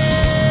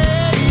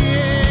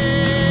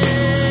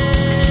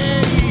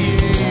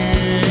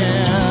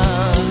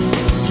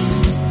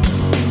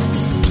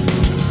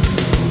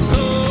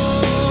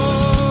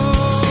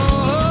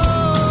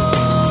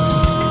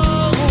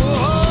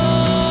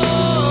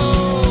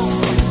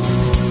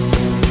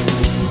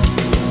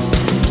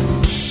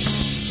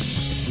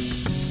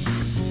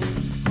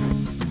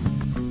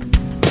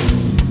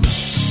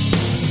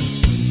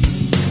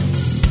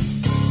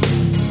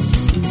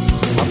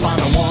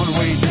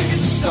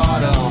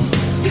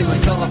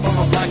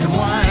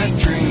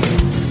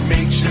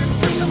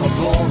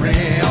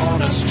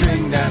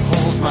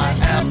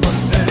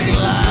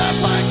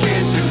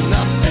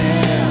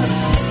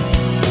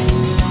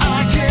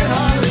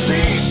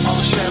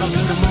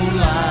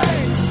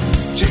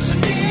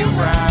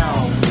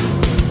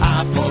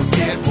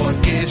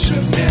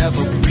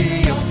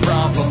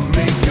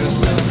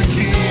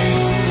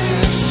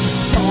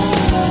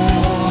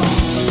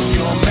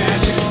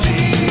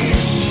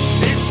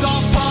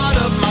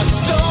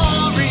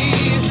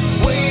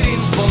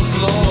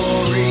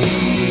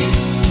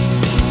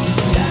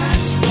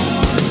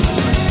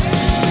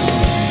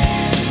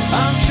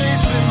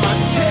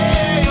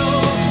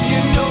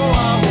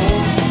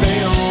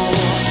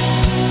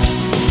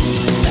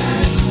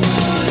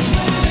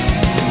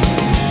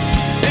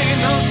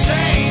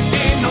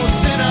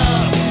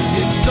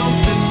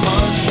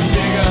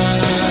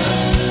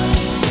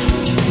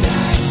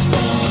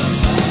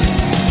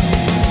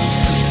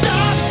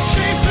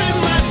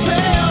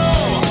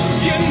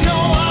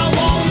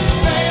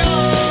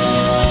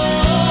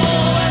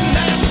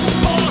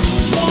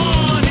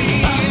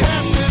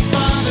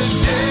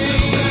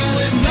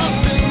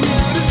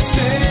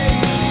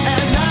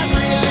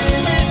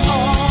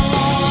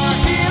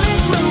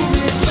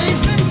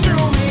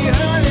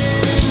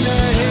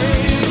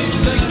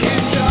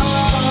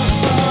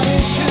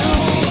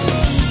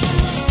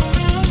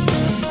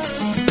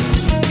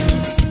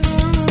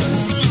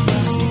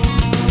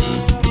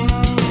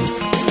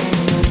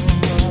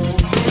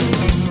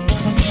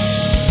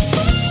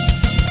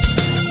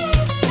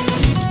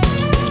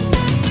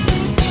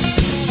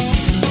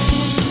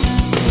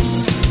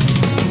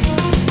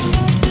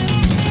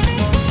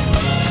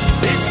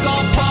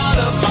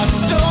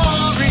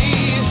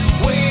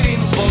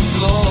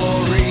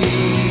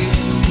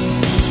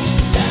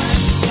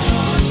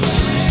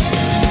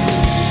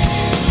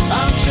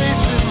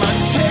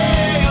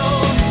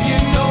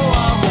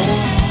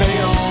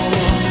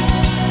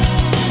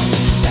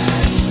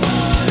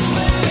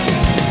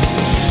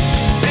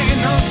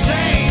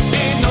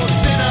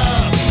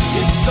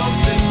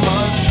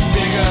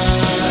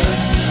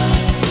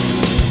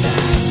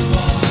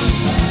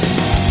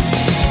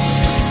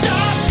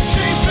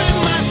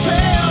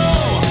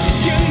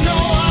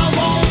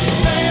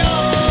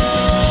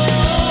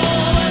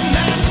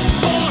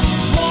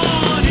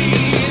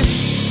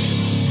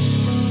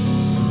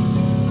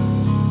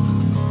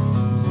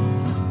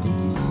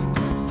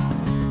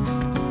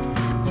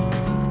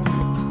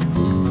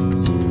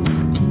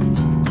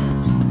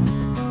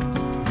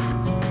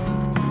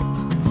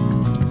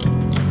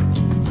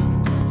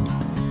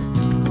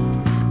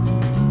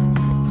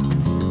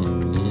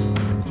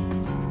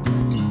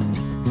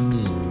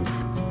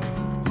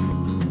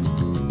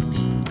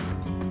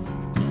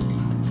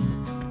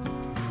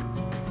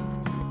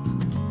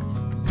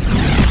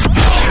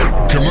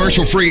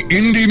 Commercial-free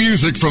indie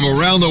music from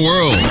around the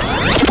world.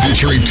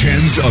 Featuring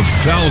tens of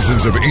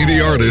thousands of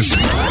indie artists.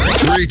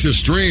 Free to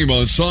stream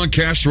on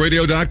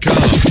songcastradio.com.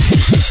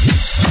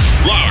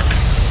 Rock.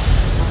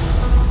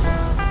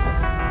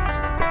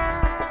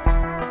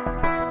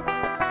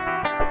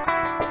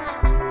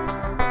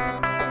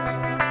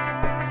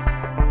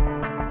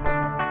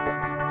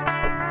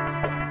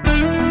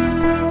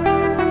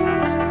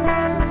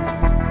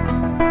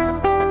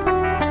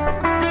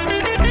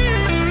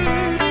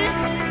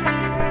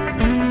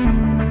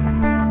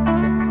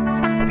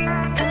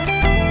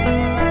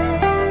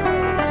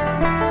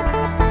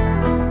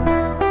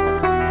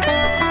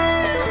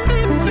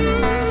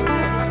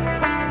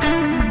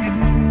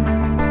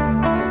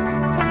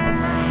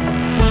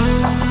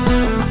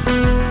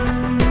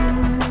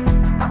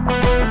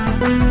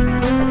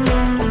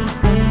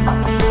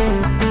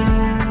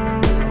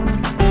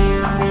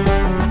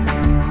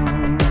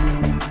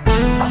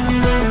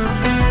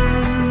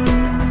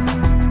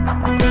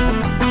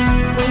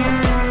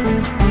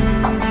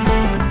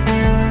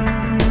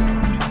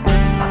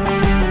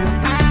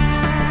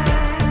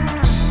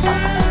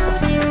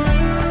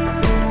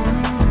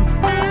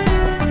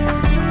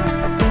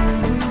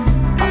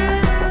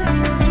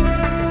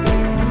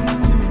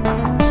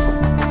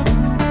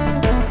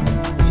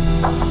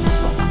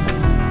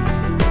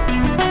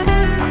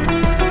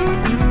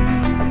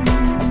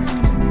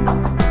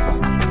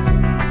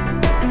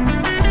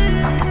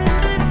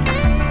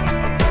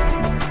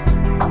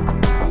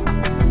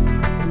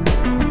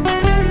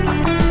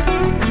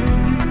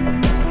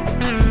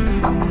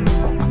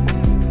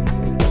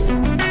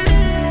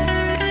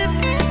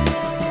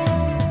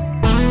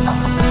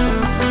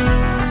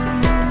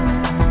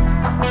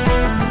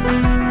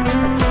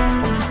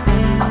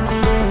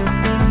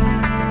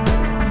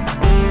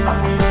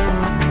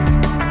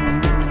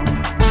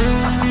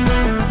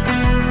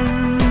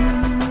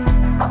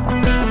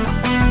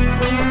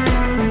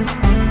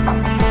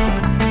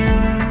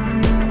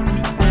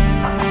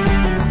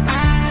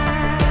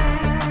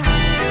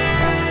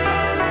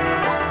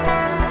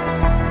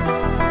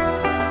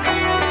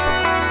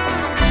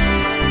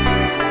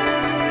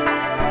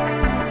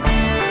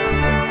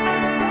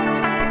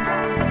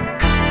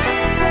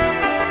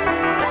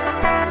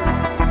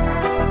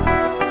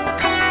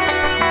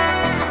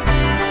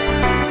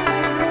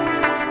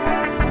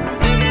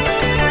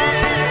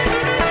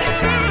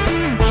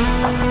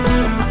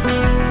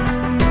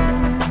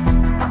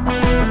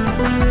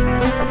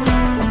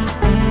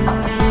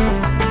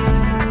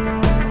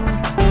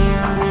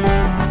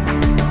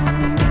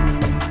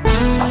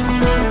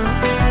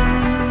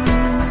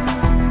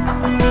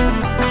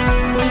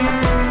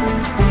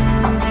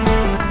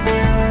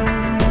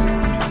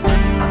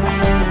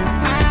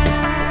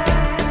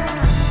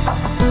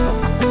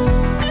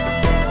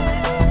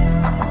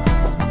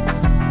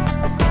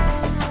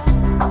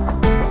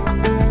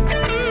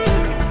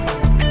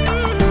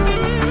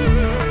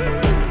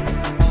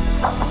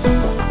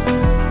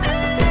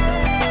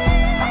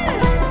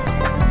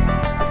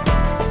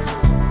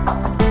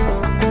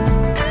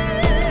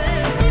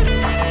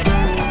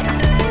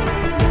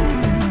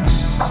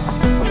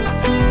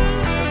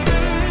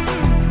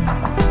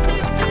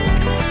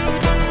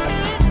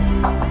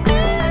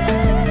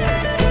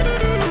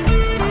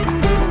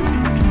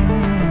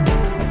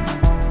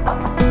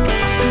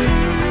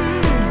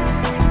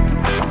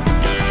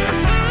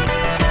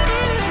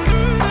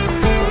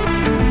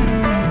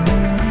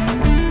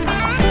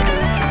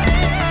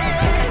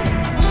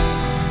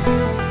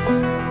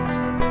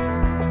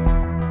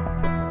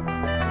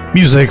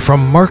 Music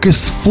from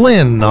Marcus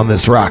Flynn on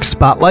this Rock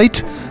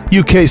Spotlight.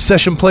 UK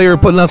session player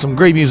putting out some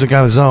great music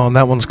on his own.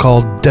 That one's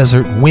called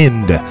Desert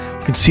Wind.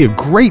 You can see a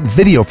great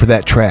video for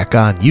that track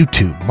on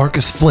YouTube.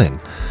 Marcus Flynn,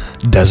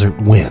 Desert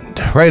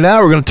Wind. Right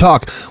now we're going to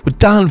talk with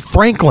Don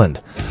Franklin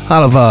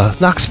out of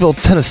Knoxville,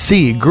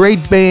 Tennessee. A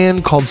great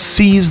band called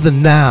Seize the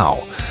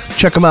Now.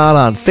 Check them out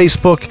on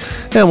Facebook,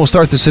 and we'll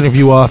start this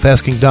interview off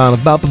asking Don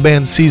about the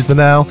band Seize the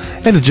Now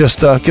and to just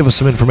give us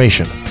some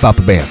information about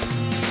the band.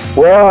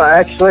 Well,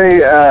 actually,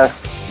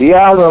 the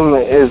album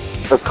is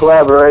a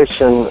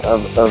collaboration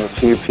of a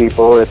few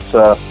people. It's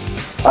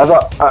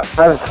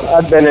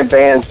I've been in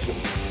bands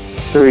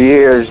through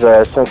years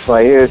since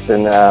my youth,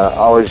 and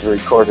always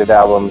recorded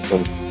albums.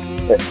 And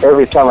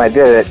every time I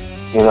did it,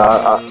 you know,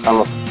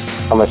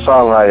 I'm a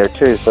songwriter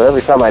too. So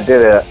every time I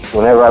did it,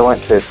 whenever I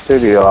went to a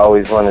studio, I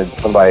always wanted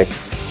somebody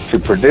to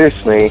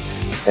produce me.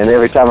 And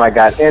every time I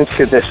got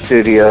into the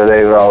studio,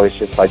 they were always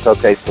just like,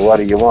 "Okay, so what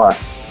do you want?"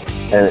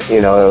 And,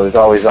 you know, it was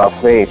always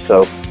off me.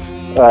 So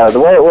the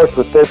way it worked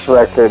with this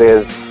record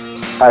is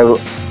I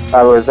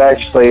was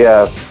actually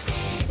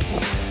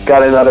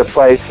got another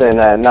place in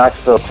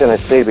Knoxville,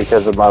 Tennessee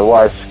because of my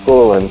wife's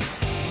school.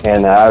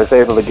 And I was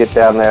able to get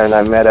down there, and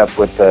I met up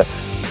with a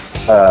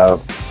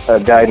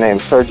guy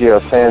named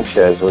Sergio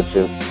Sanchez, which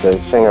is the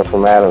singer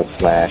from Atom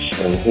Smash.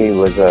 And he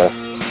was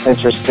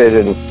interested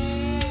in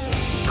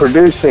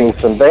producing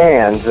some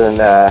bands.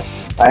 And I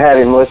had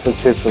him listen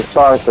to some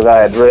songs that I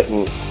had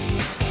written.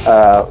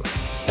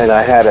 And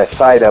I had a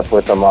site up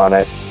with him on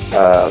it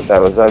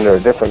that was under a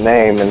different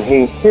name, and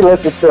he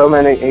listened to them,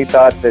 and he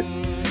thought that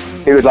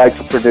he would like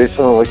to produce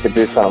them, and we could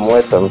do something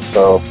with them.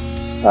 So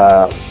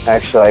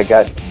actually I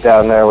got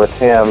down there with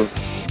him,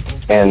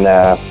 and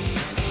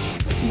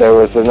there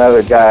was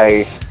another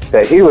guy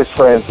that he was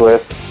friends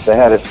with that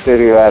had a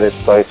studio at his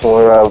place, and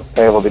we were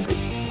able to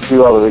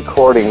do all the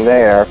recording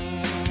there.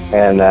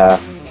 And I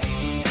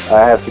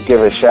have to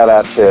give a shout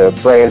out to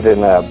Brandon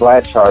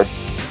Blanchard.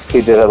 He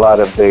did a lot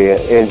of the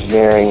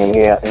engineering, and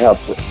he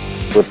helped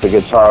with the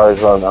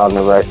guitars on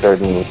the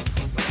record and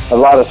a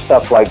lot of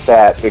stuff like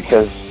that,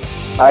 because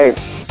I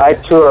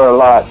tour a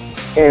lot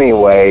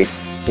anyway,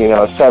 you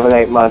know,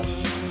 7-8 months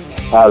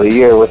out of the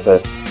year with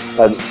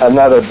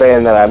another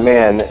band that I'm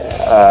in.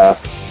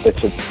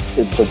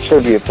 It's a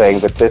tribute thing,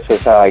 but this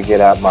is how I get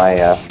out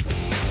my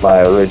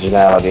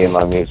originality in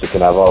my music,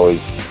 and I've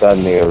always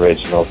done the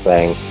original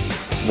thing.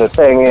 The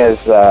thing is,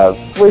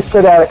 we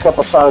put out a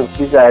couple songs.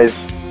 You guys,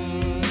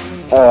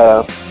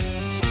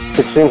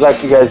 it seems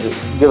like you guys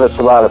give us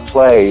a lot of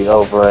play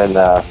over in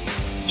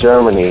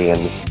Germany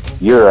and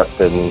Europe,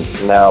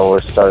 and now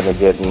we're starting to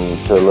get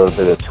into a little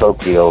bit of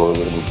Tokyo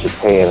and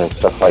Japan and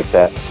stuff like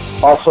that.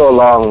 Also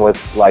along with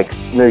like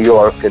New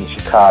York and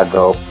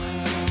Chicago,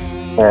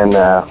 and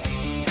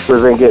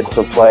we've been getting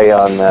some play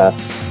on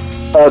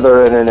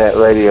other internet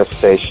radio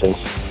stations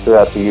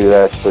throughout the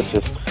U.S., which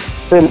has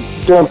been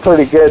doing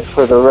pretty good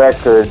for the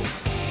record.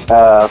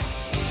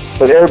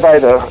 But everybody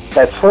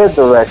that's heard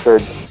the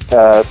record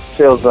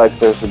feels like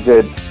there's a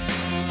good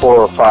 4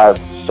 or 5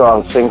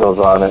 strong singles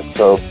on it.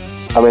 So,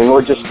 I mean,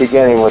 we're just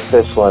beginning with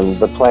this one.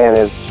 The plan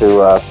is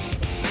to,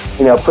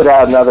 put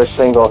out another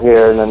single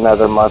here in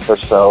another month or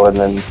so, and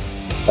then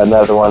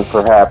another one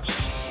perhaps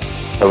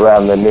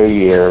around the new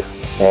year.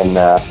 And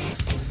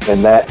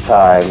in that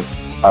time,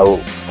 I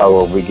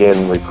will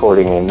begin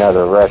recording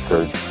another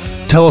record.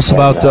 Tell us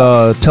about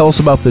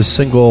this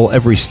single,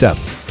 Every Step.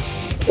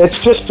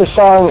 It's just a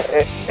song.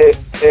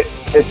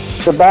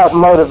 It's about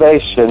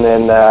motivation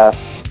and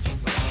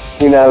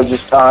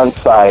just on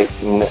site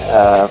and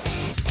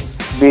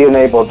being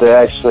able to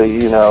actually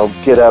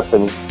get up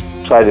and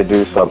try to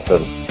do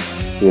something,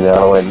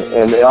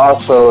 and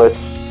also it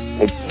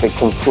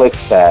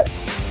conflicts that.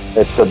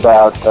 It's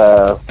about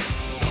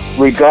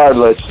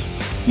regardless,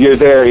 you're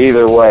there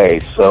either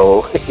way.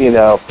 So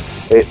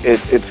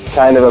it's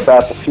kind of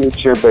about the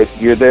future, but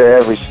you're there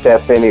every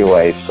step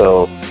anyway.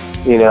 So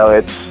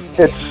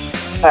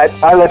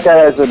I look at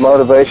it as a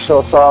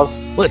motivational song.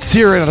 Let's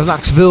hear it out of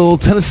Knoxville,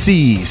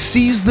 Tennessee.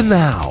 Seize the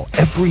Now,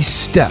 Every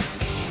Step.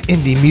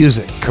 Indie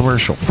music,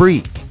 commercial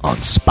free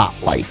on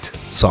Spotlight.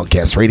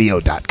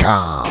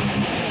 Songcastradio.com.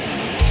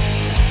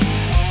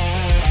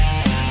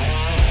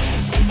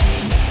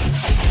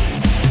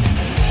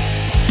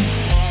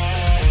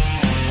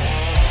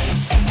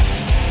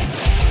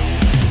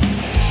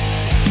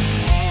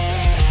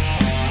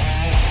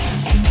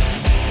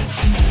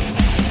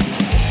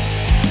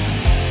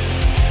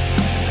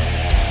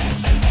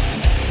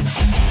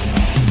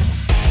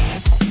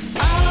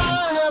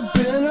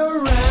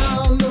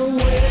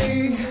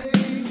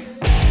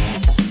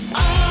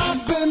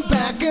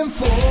 Back and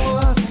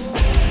forth.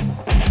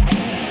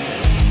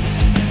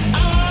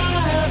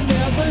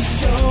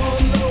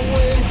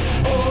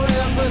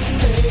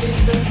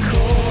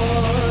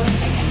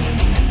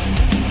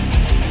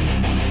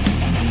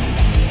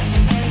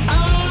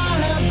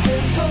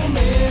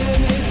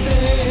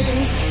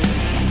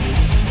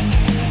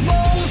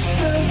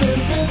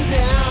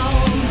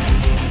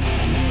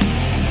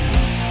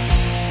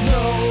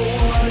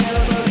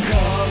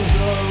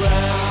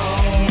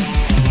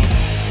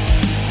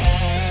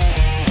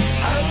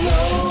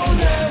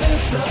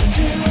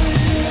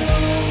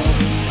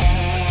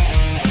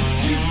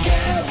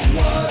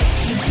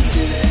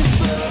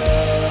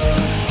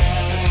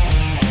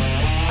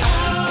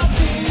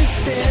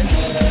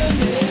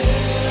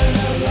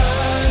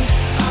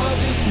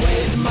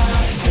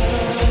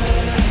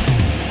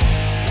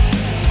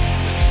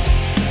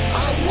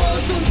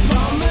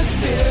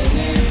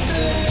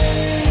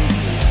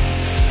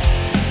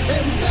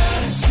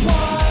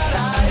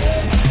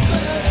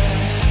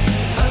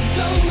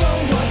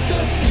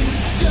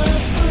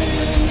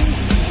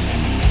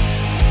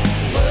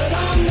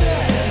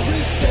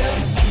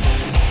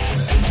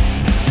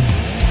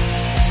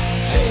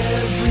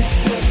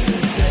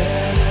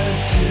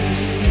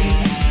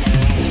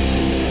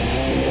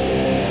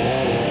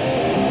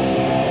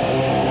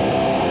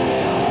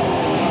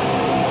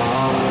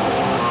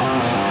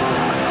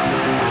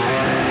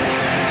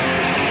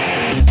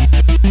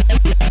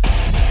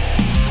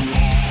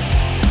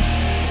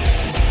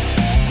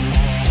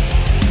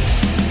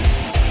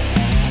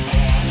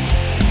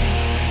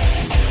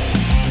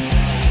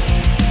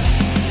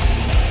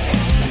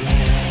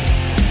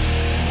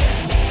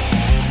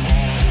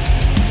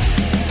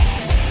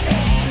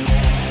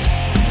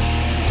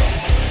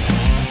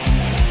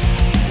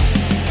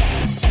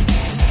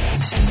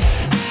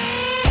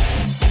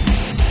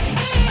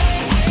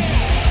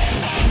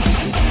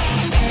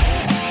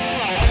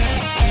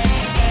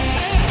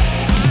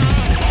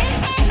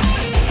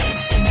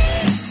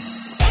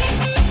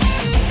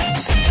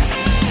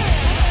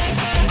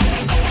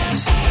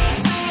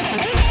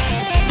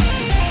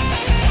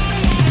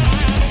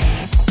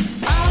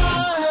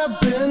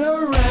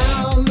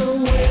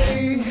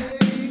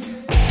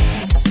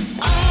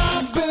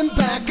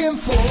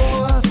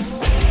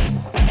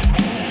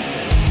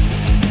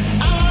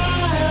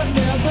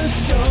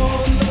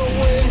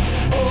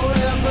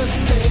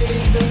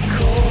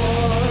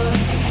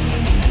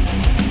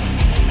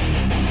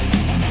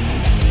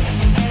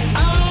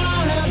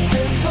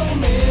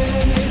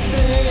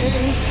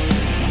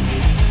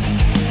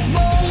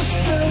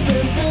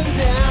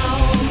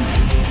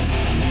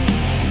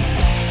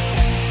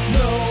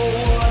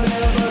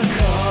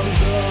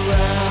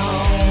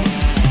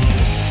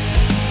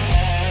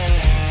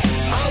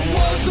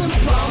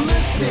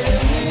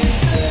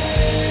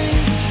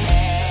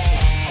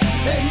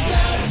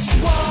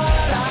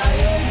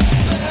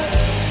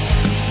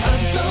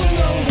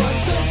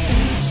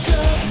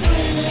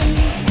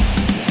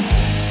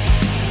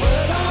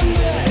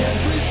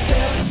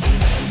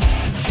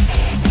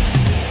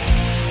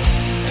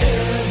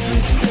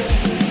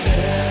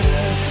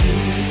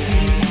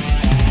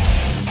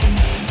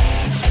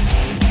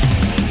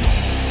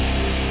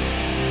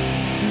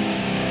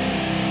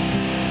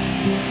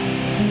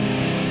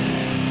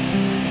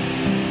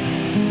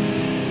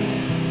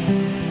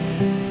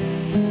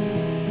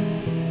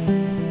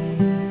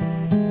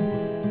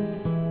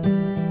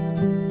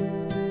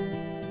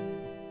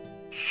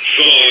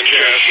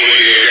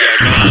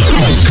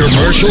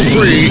 Commercial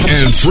free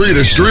and free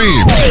to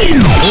stream.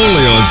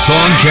 Only on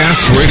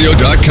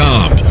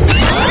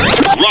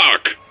songcastradio.com.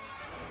 Rock.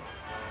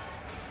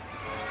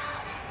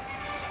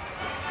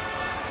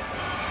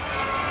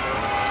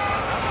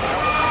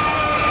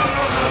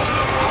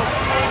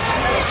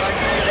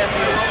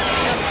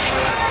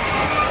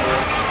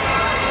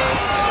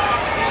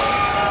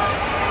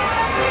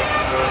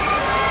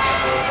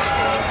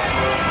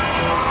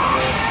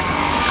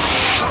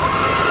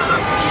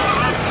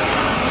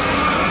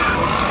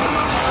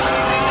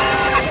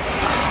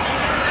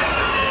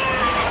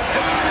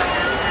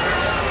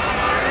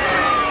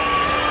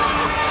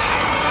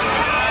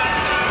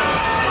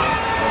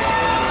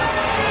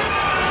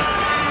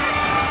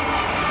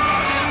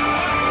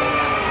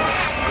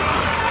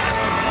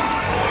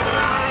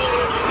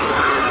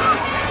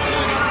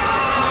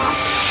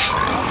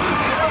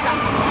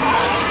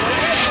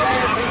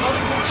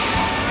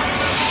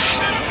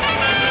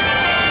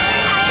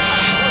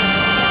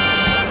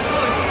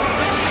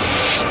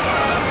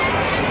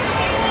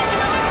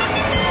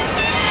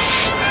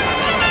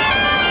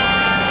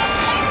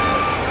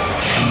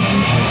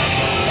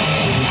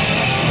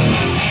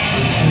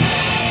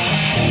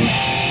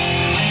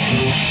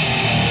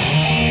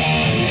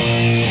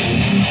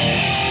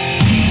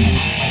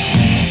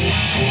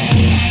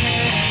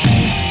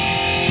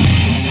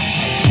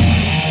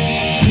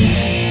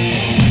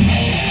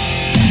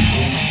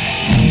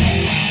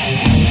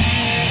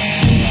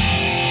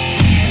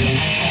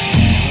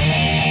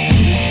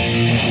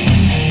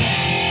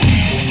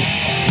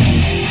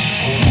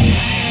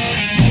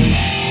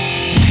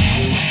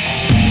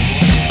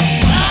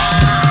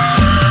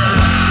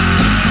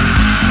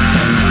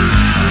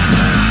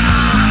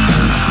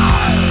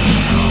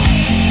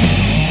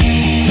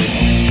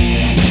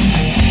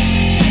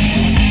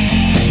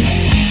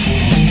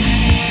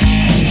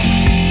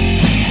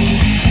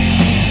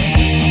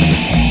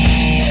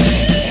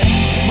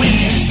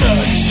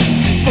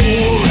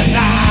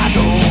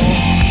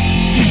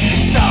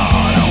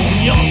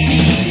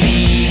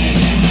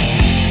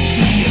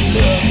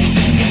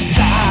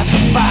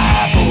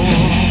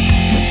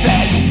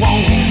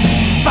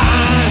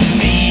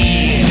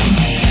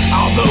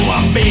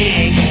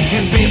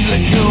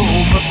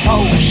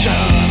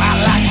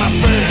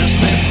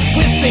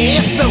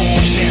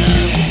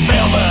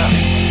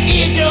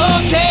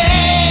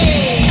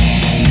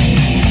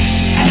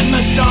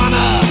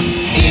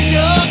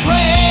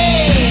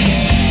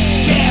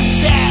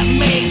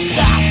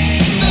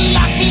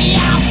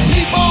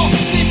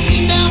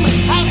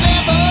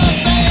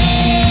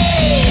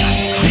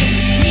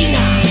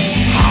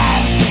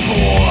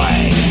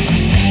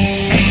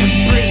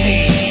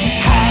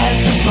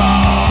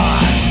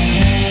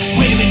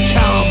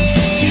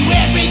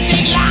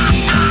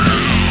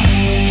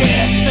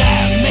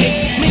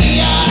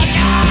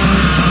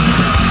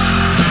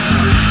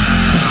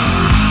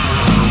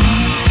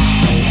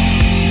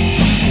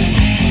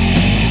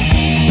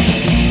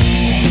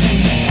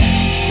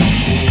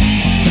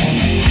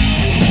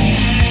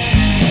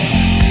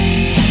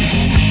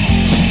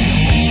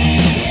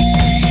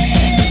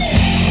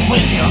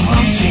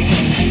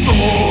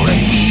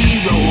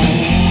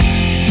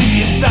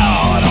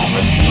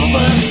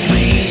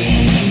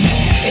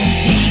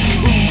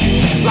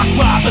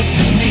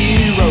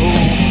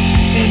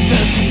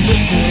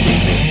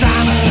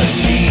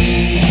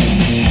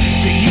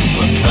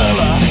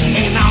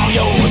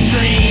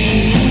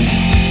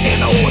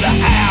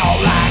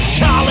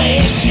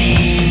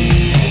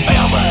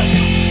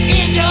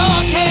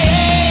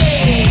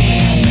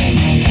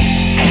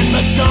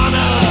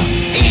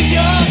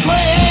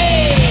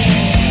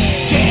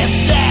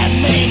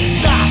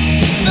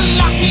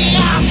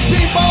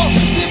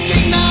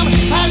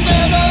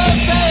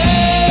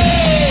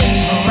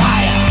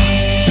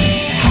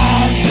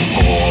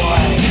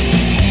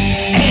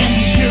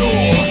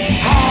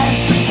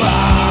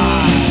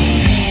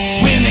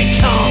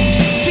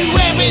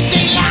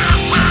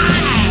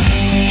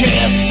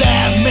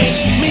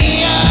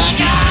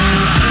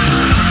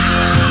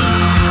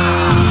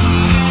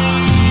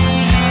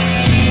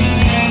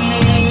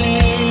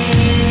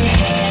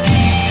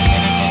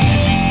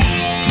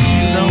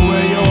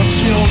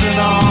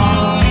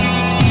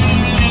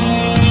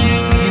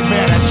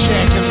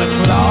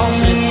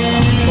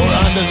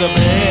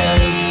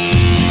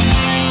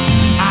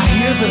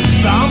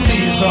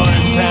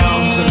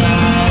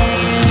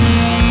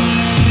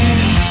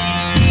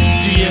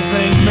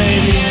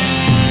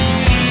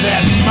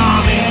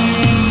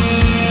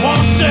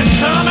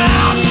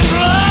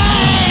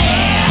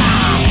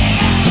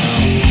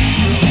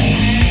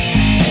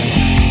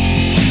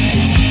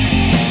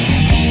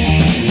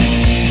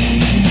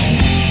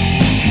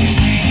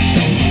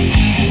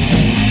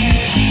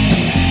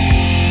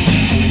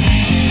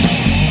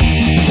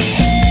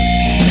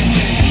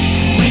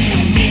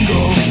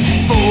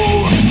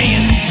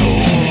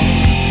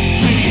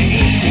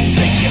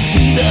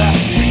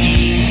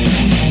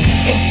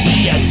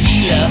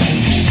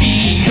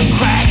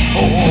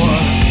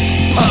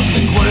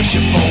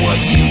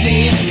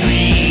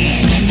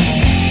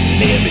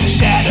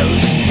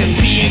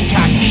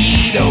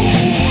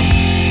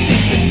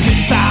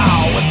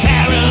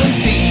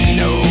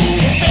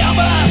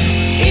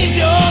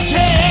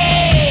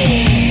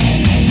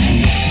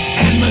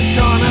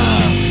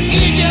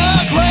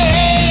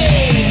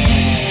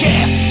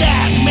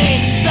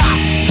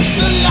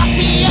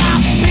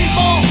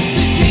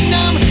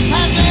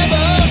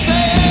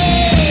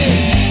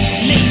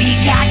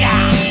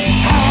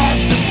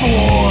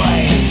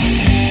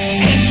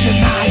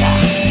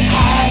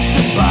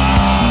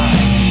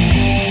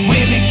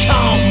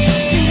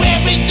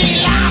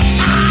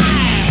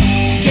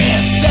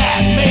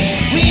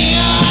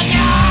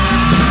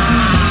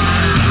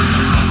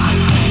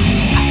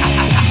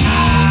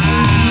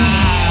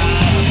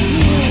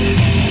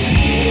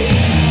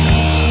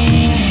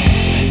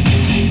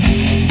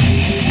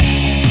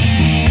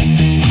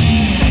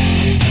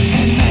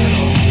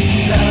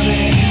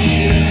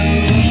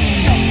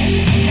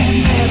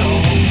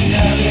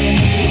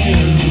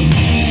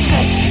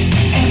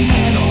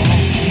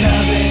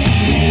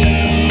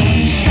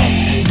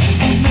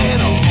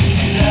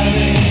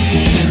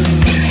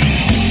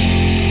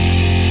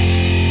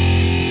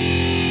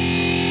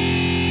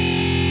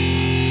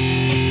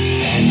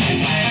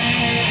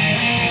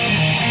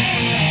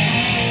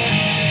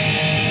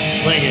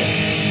 Thank you.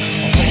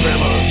 Thank you very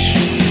much.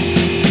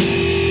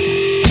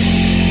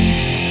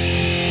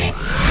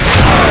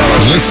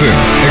 Listen,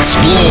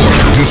 explore,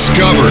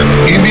 discover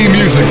indie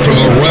music from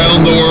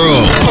around the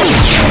world.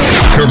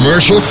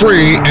 Commercial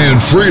free and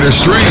free to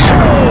stream.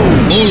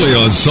 Only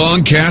on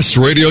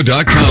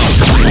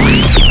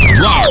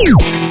songcastradio.com. Rock!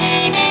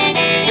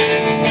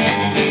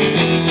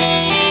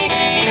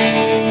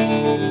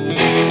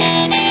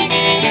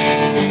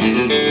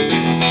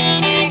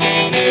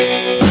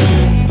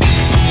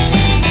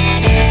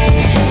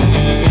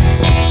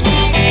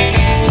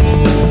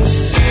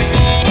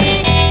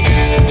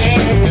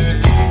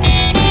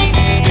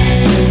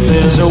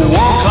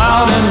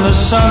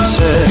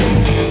 Sunset,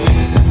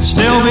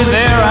 still be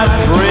there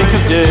at break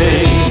of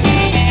day.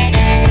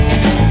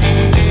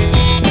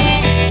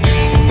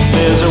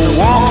 There's a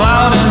warm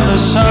cloud in the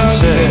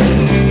sunset,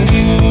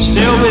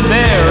 still be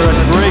there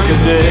at break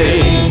of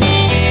day.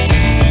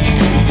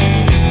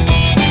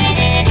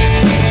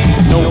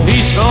 No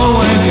peaceful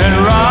wind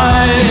can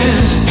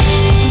rise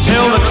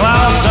until the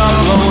clouds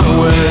are blown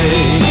away.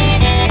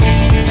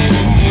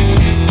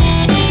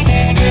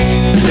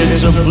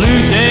 It's a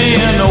blue day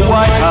in the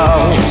White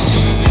House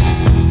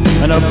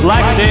and a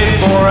black day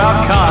for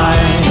our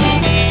kind.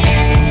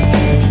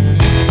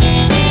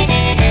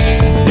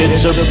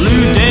 It's a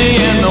blue day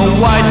in the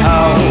White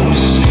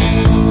House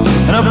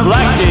and a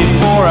black day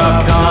for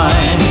our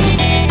kind.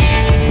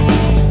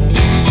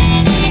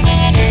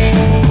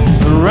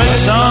 The red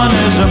sun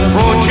is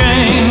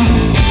approaching,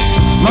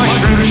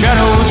 mushroom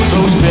shadows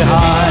close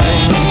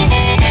behind.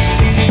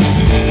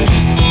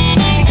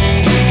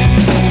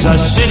 As I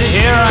sit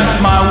here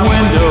at my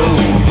window,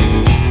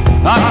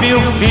 I feel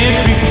fear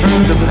creep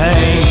through the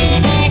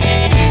pain.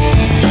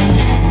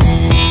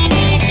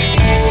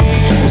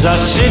 As I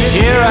sit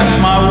here at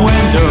my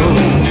window,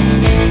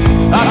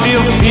 I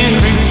feel fear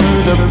creep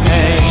through the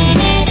pain.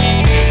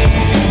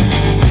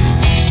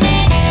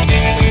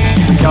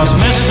 Because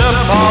Mr.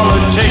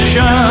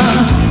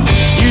 Politician,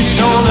 you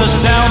sold us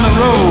down the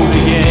road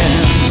again.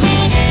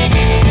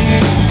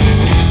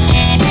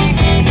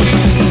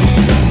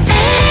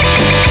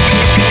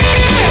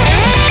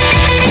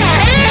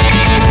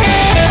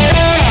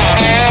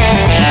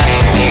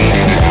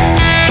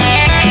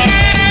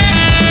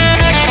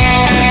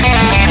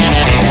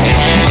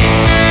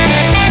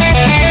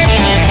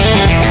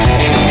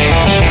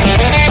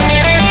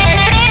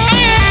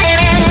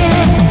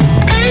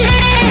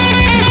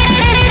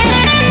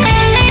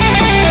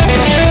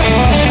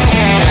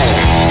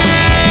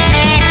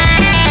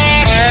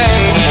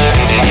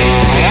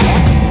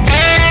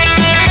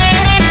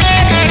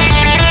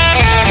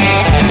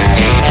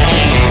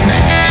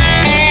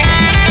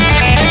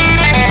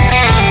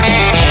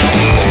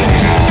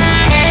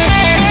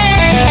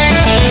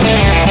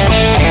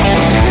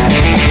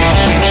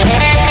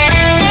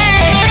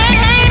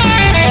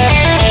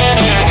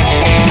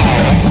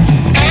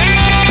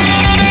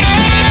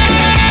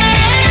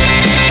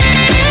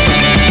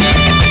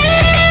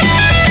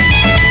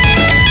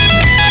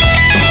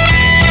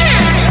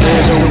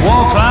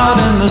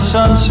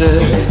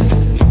 Sunset,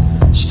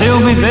 still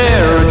be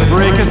there at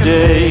break of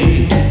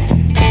day.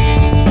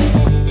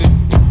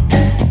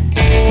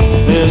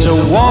 There's a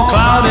warm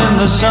cloud in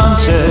the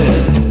sunset,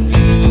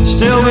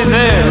 still be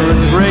there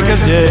at break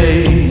of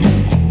day.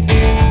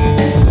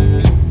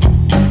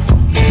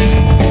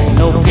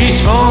 No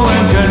peaceful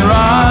wind can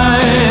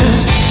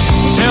rise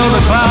till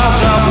the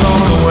clouds are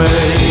blown away.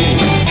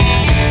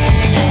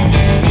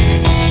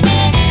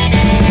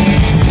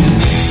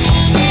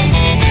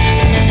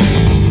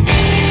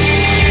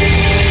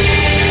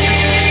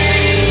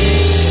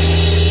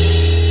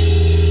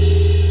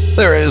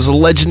 There is a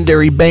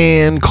legendary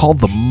band called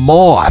the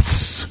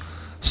Moths,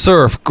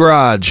 surf,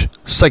 garage,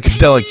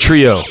 psychedelic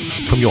trio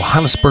from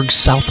Johannesburg,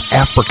 South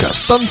Africa,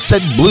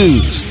 Sunset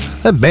Blues.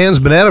 That band's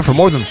been at it for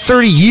more than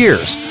 30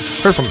 years.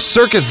 Heard from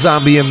Circus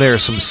Zombie in there,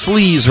 some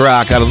sleaze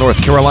rock out of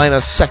North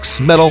Carolina, sex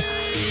metal,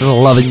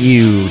 and Loving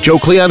You. Joe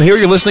Cleon here.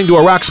 You're listening to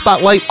a Rock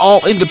Spotlight,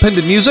 all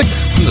independent music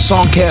from the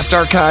Songcast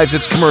archives.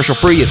 It's commercial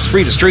free. It's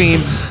free to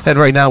stream. And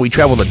right now we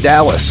travel to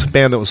Dallas, a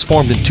band that was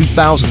formed in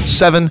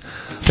 2007.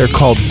 They're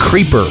called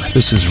Creeper.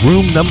 This is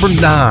room number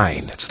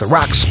 9. It's the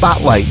Rock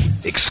Spotlight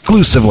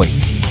exclusively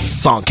at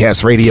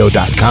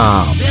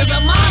songcastradio.com. There's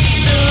a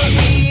monster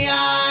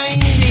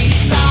behind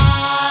these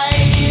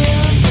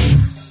eyes.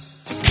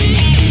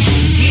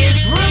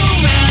 His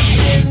room has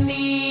been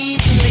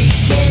neatly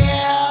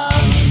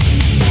kept.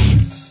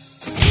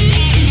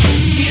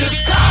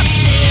 Use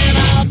caution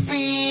or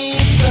be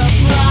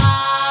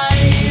surprised.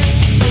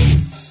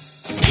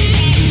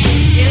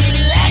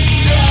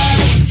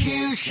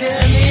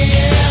 Electrocution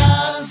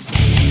is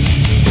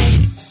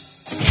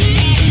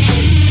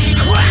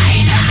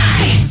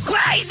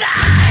crazy.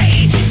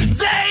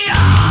 They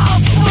all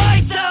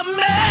point to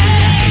me.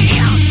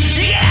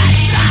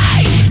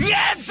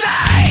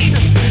 Insane.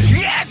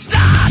 It's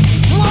not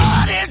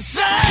what it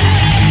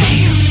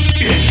seems.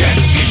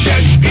 Eject.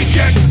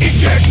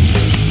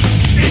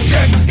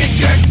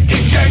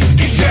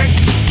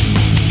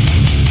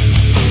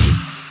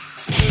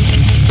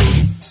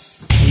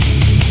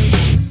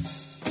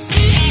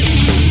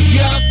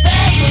 Your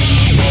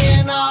family's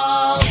been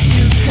all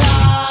too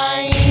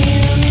kind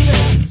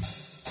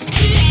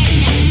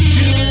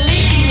to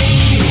leave me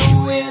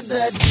with a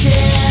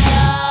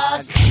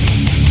check.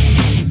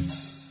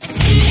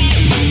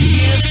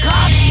 Use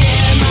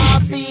caution or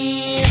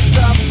be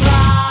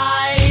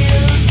surprised.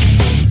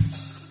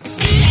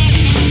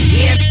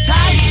 It's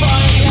time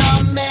for your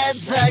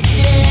meds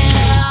again.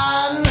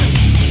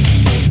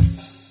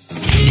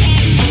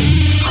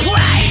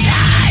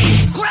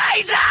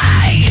 Crazy.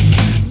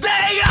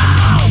 They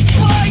all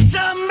point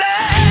to me.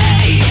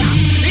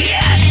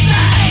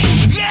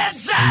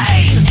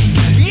 Insane.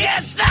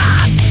 It's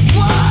not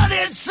what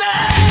it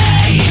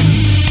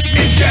seems.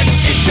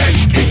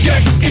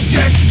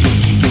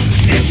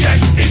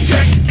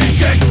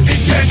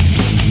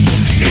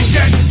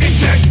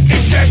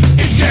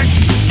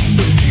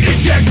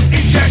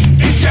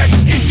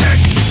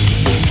 Eject.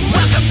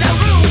 Welcome to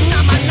room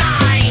number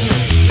 9.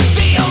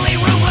 The only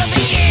room where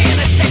the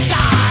innocent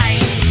die.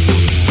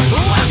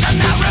 Welcome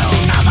to room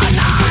number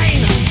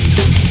 9.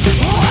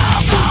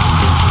 Welcome.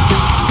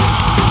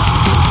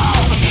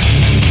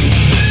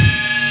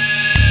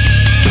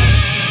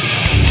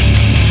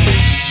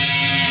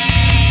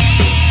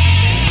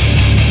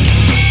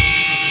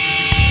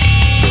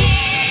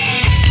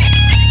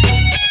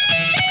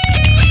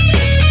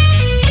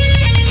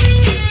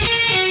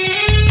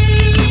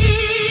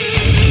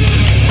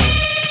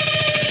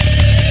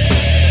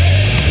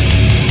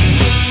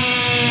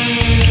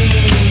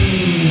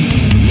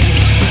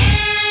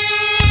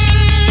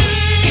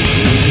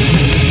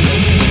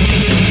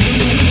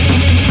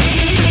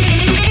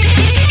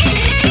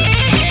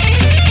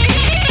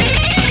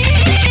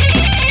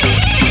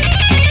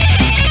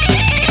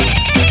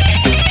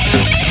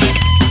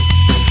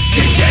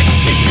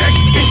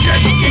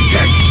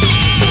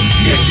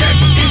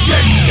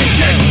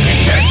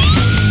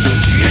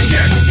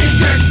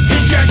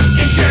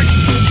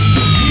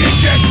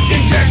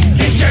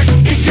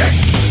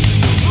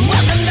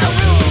 Welcome to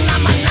room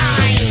number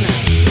 9.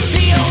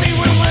 The only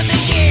room where the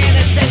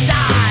innocent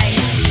die.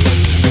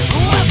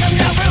 Welcome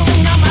to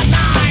room number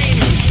 9.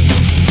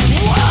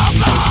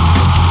 Welcome.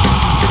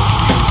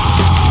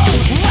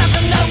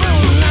 Welcome to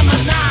room number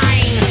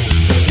 9.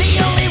 The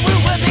only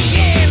room where the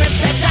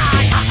innocent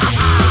die.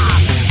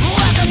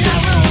 Welcome to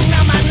room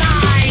number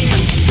 9.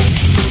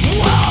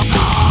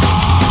 Welcome.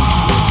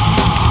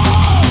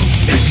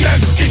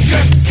 Eject.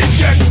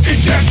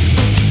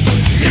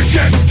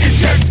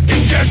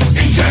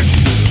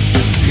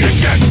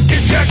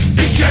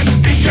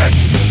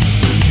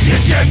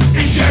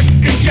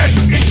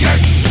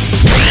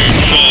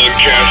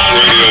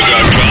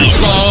 Songcastradio.com.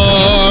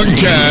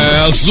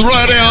 Songcast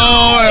Radio.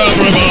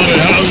 Everybody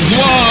has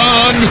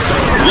one.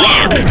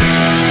 Rock.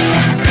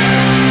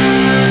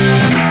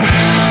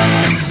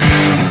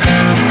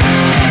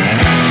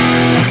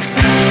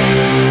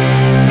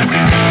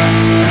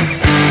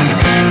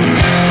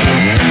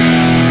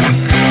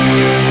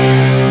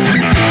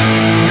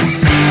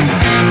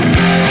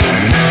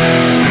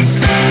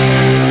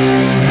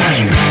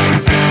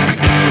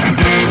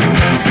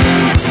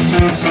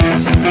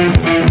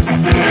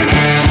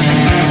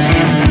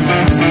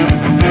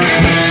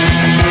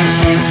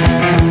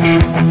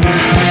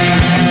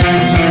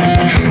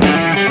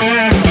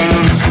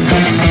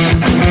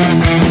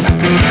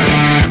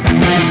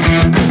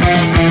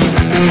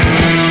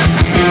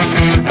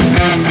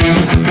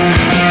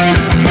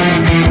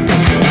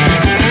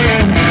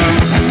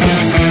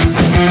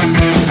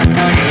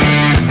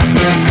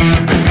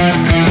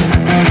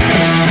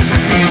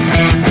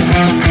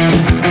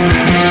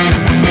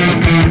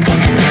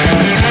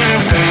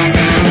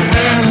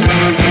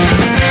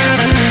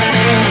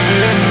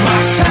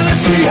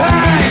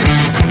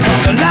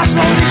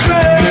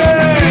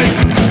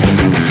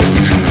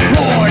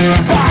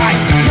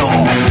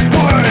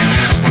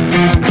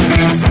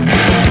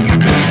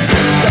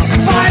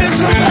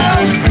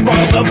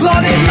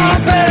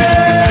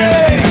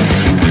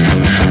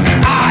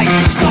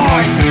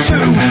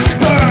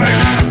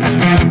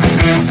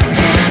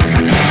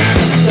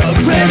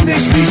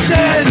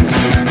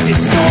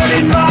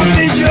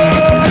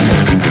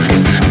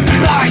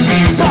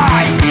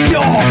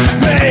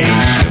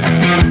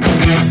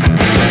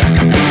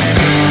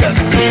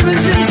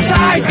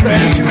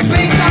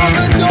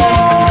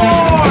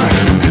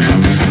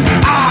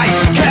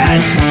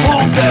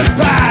 it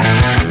back.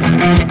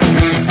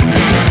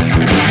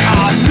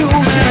 I'm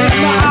losing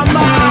my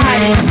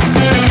mind.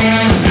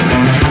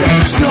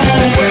 There's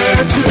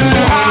nowhere to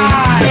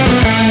hide.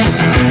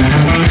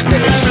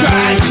 They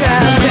scratch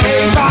and they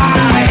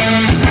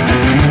bite.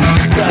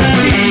 The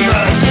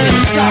demons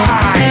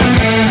inside.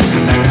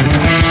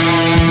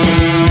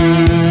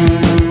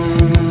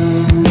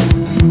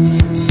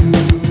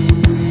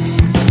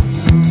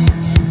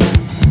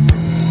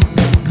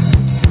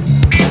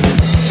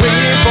 We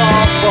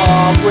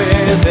fall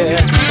with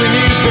it.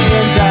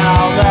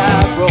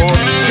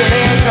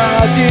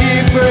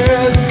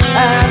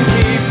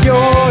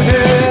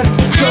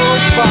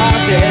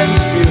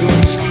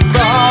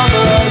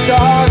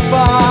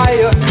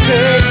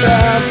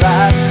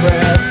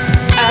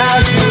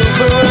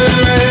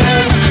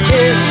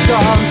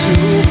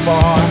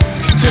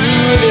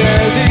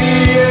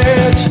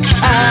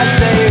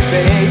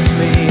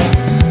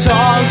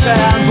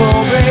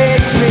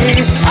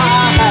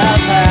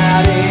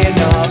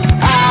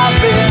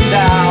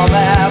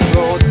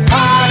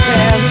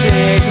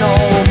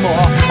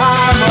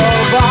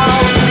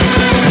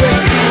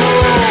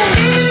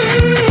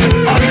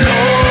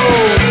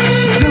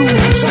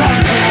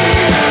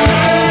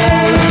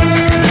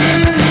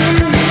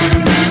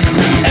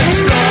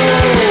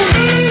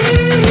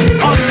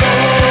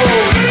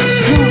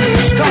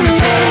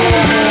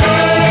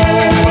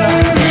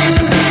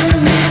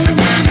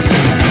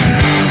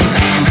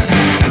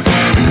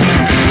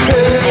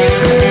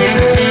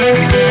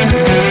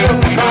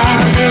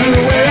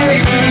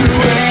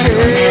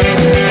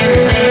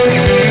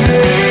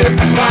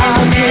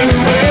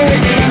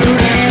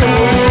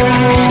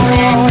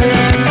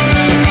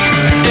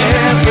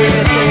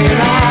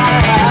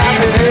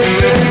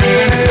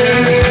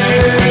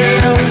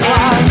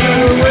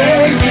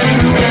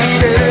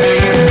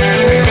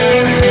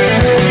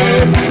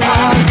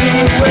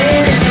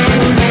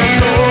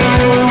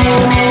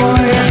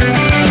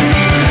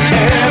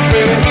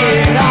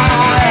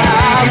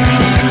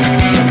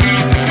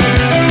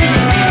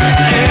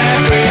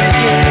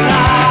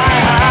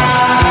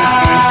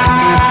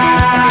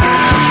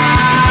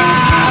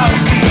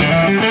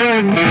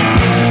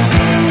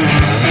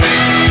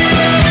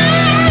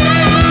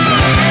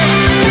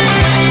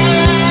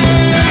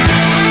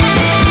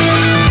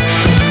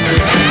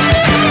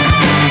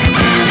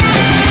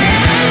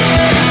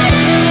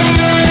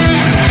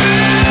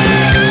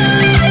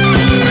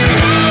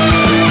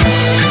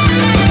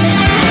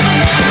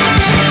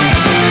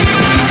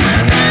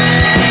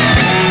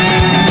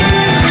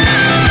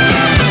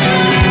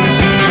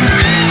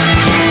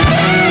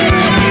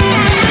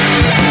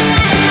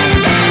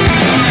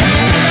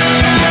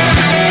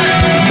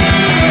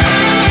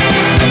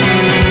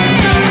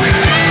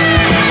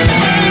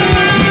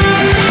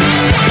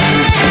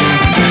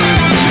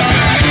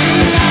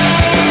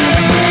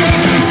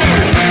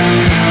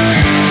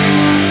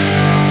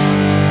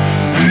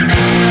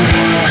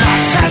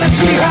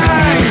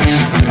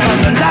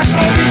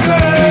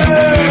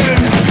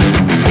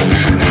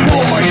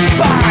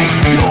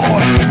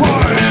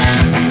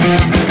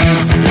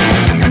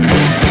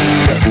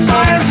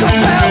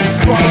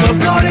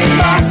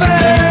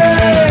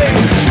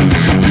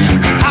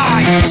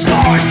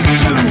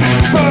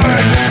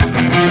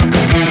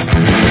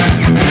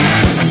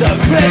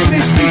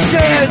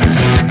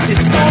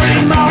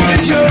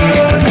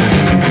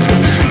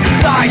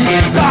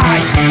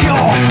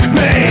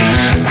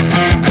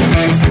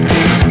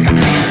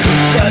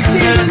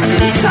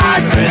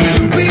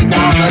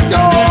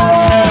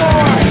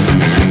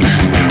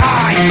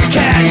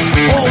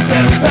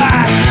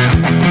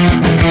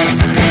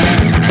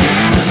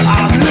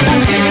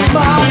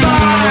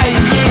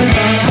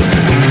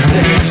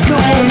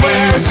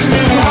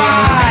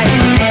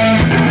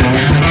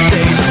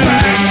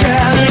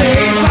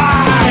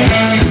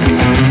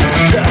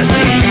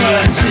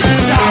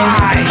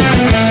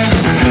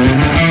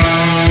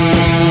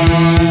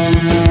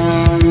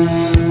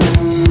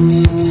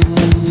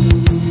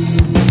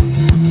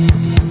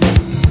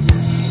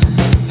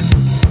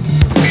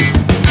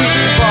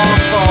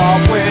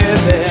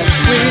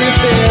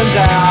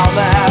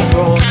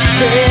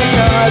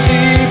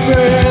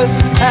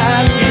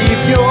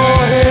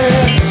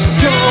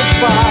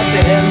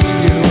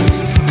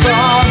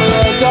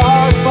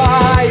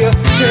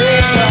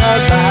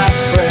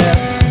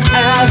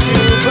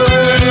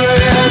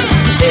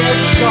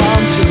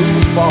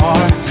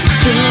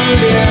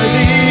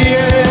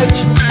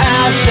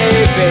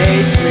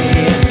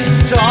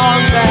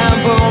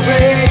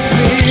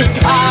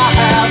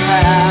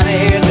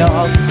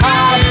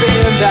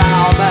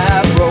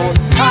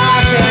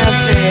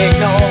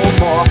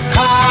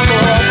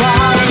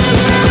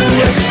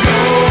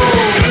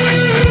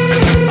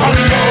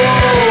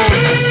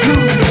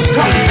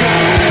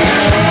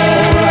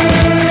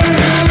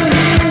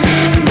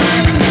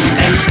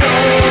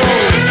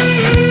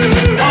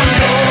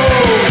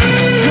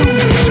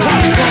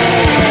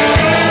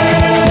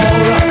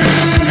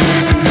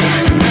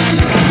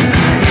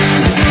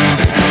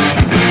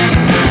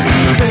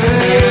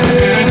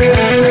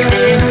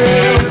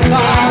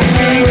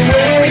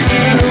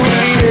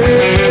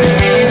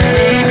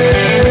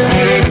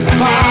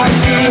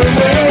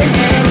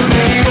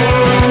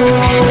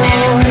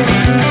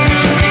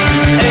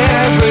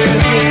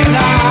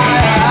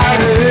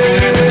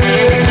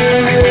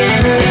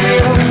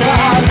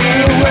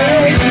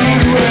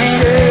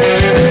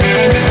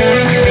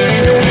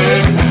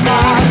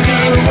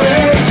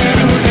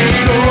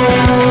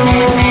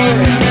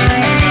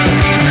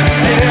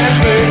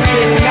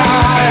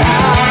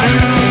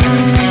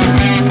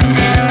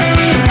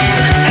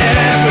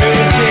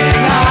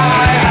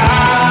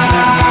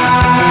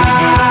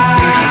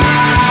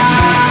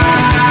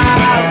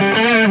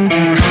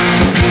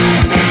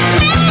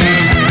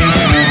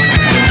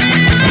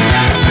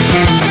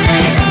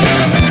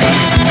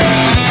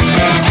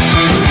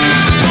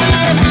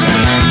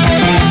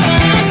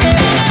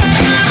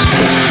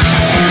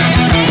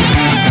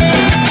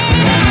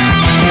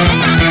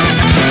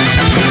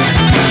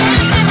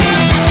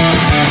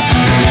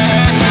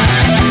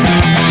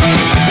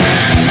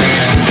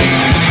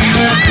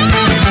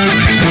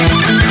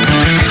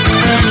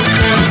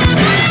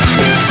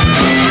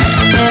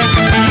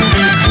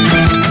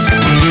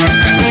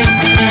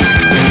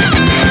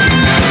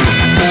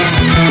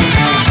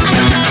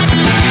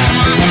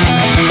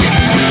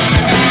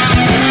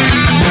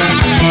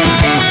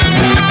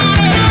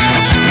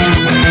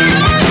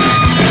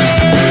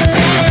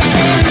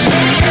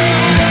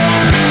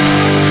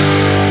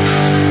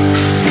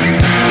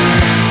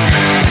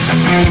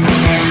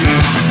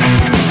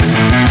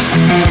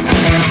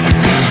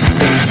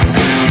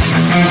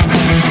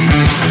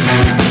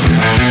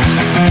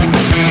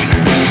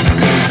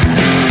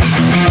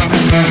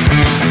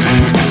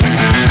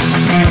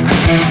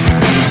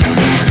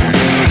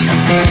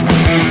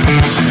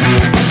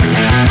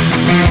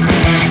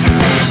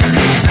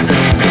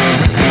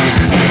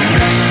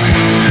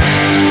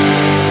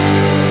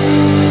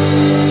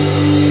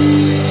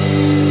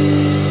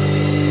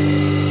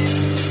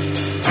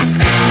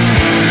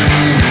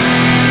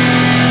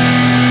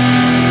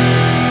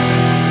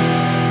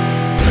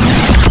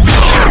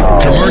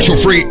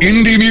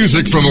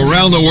 music from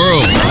around the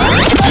world.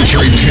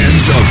 Featuring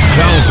tens of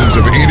thousands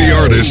of indie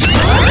artists.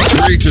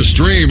 Free to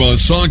stream on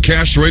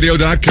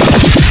songcastradio.com.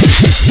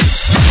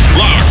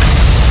 Lock.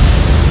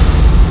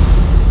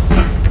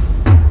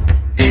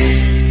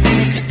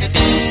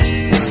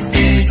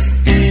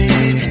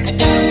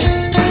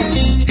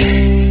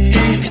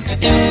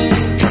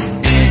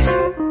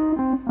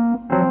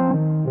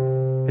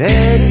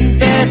 Betty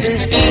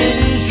Pepper's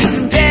kitty, she's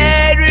in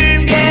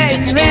bedroom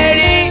getting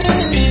ready.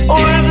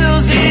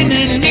 Orville's in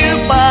the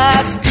new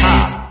box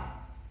pop.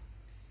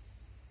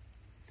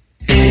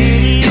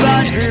 Kitty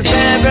runs her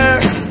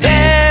Pepper,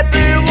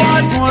 Pepper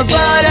wants more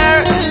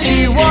butter.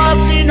 She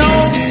walks in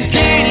home and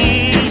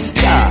Kitty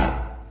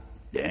stop.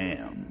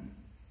 Damn.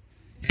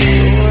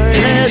 Short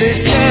leather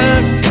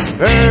shirt,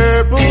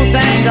 purple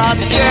tank top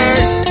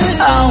shirt.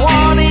 I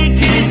wanna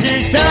kiss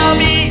her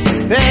tummy.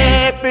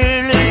 Pepper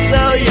looks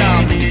so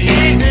yummy.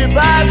 Kick the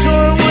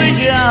popcorn, would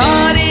you,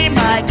 honey?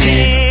 My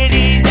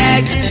kitty's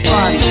acting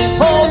funny.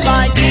 Hold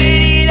my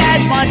kitty,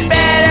 that's much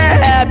better.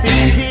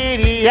 Happy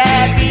kitty,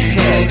 happy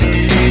Pepper.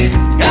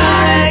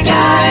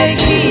 Gotta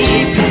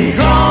keep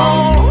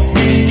control.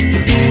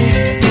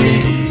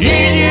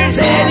 Easier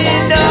said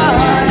than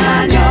done,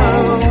 I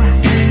know.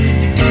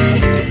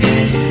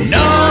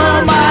 No,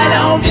 I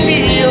don't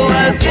feel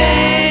a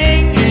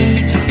thing.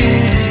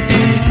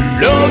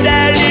 Love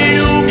that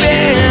little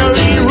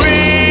belly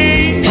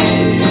ring.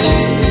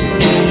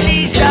 She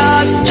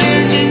stops,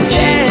 turns and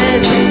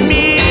says to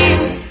me,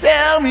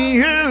 tell me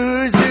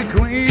who's the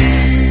queen.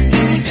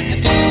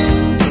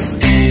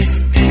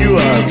 You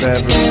are,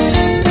 Pepper.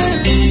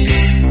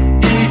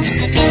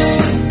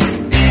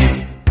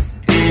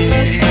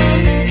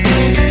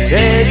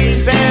 Betty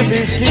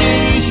Pepper's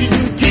kitty, she's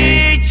in the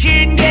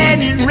kitchen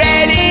getting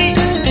ready.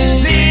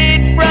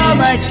 Lid from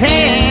a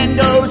can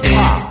goes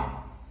pop.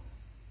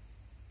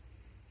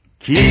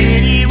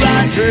 Kitty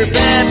runs her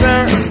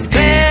Pepper,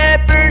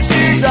 Pepper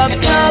serves up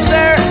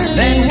supper,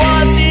 then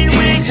walks in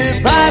with the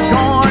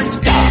popcorn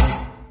stop.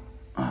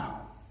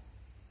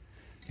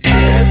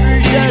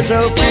 Pepper's just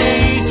so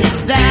pretty,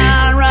 sits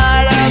down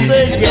right up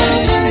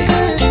against me.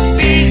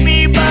 Feeds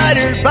me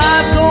buttered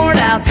popcorn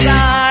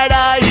outside,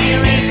 I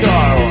hear a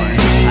car horn.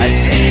 I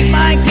think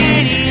my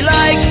kitty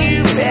likes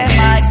you, pet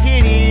my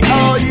kitty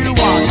all you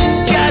want.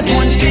 Just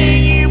one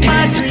thing you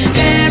must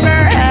remember,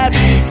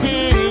 happy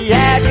kitty,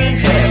 happy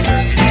Pepper.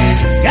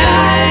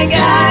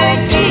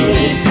 Gotta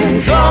keep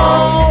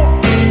control.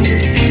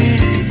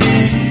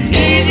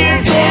 Easier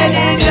said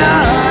than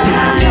done,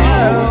 I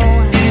know.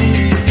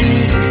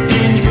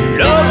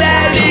 Love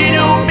that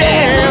little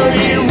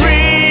belly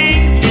ring.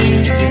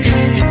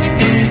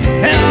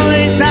 And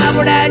only time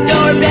for that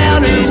doorbell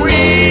to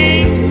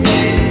ring.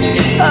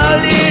 A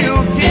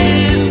little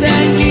kiss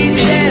that she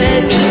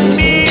says to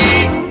me.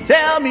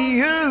 Tell me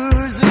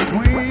who's the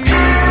queen.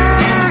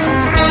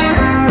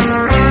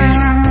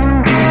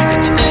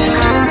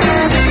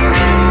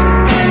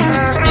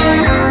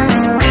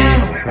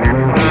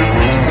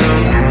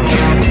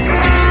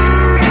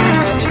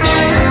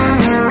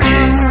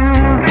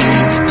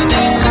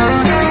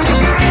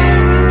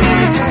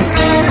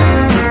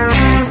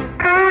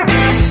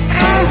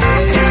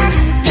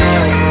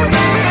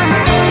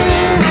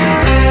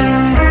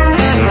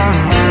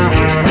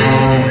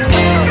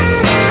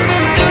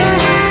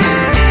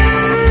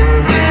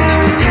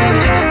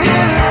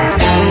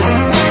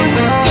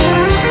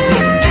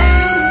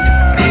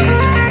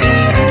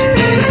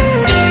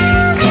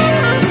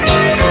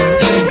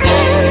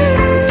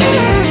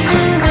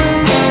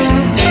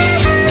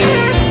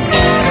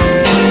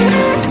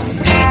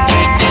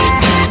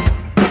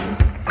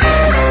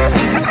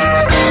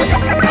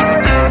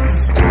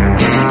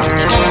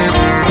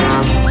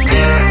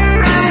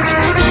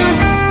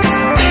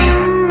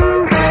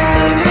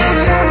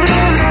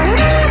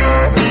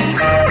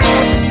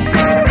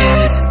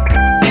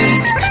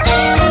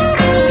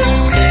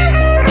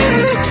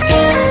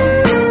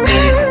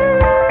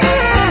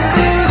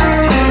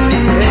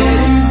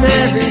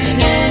 Pepper's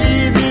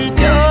kitty, the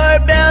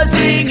doorbell's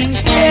ringing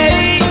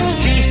steady.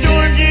 She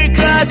storms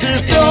across the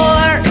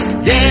floor,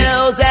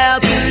 yells out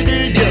through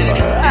the door.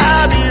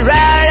 I'll be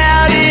right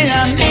out in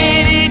a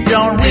minute.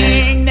 Don't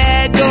ring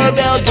that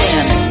doorbell,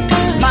 damn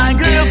it. My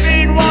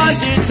girlfriend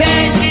wants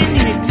attention.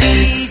 You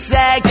teach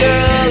that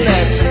girl a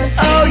lesson.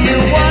 Oh, you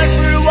want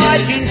for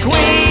watching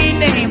Queen?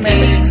 Name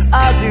it.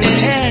 I'll do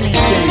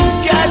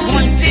anything. Just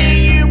one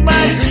thing you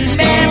must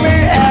remember.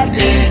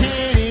 Happy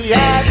kitty,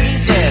 happy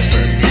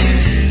Pepper.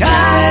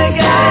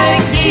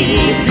 Gotta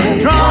keep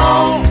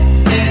control.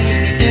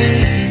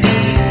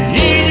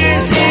 Easier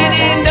said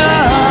than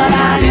done,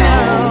 I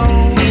know.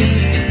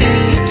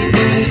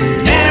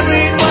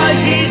 Remembering what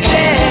she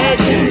said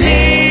to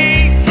me.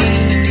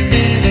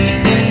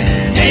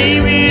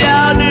 Maybe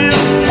I'll do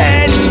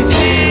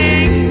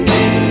anything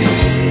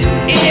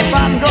if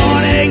I'm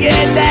gonna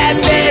get that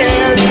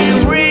belly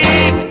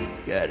ring.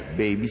 Got a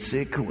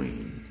babysit queen.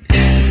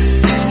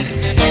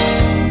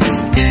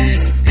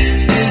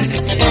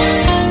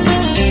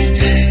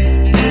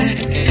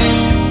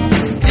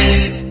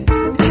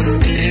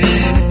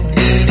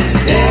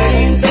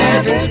 Betty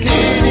Pepper's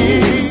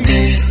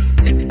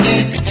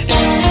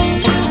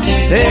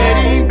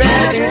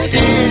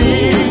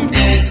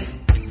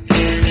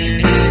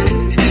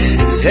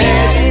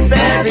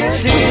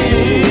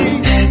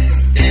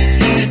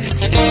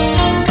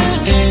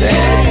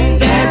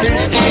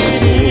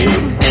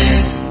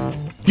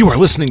You are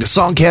listening to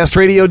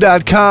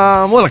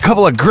SongcastRadio.com. What a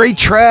couple of great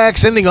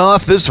tracks ending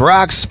off this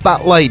rock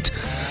spotlight.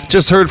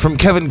 Just heard from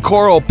Kevin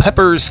Correll,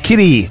 Pepper's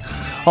Kitty.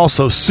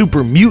 Also,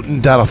 Super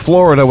Mutant out of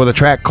Florida with a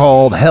track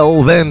called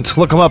Hell Vent.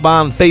 Look them up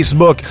on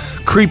Facebook.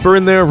 Creeper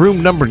in there,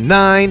 room number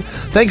 9.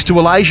 Thanks to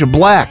Elijah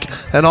Black.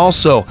 And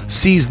also,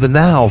 Seize the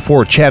Now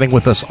for chatting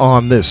with us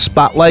on this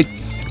spotlight.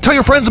 Tell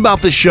your friends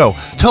about this show.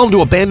 Tell them to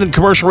abandon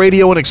commercial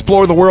radio and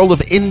explore the world of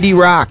indie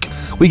rock.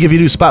 We give you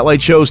new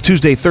spotlight shows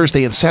Tuesday,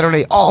 Thursday, and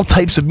Saturday. All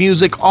types of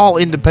music, all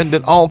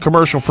independent, all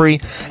commercial-free,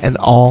 and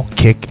all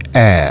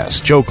kick-ass.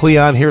 Joe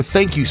Cleon here.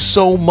 Thank you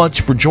so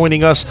much for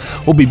joining us.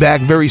 We'll be back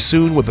very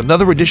soon with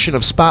another edition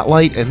of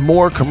Spotlight and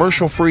more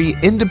commercial-free,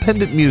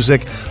 independent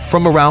music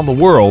from around the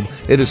world.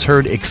 It is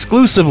heard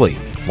exclusively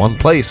one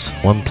place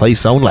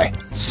only.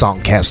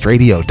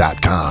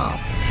 SongcastRadio.com.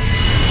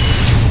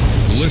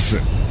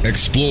 Listen,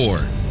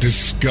 explore,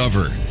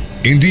 discover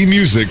indie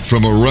music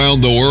from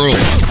around the world.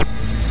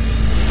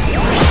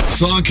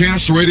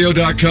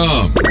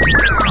 SongcastRadio.com.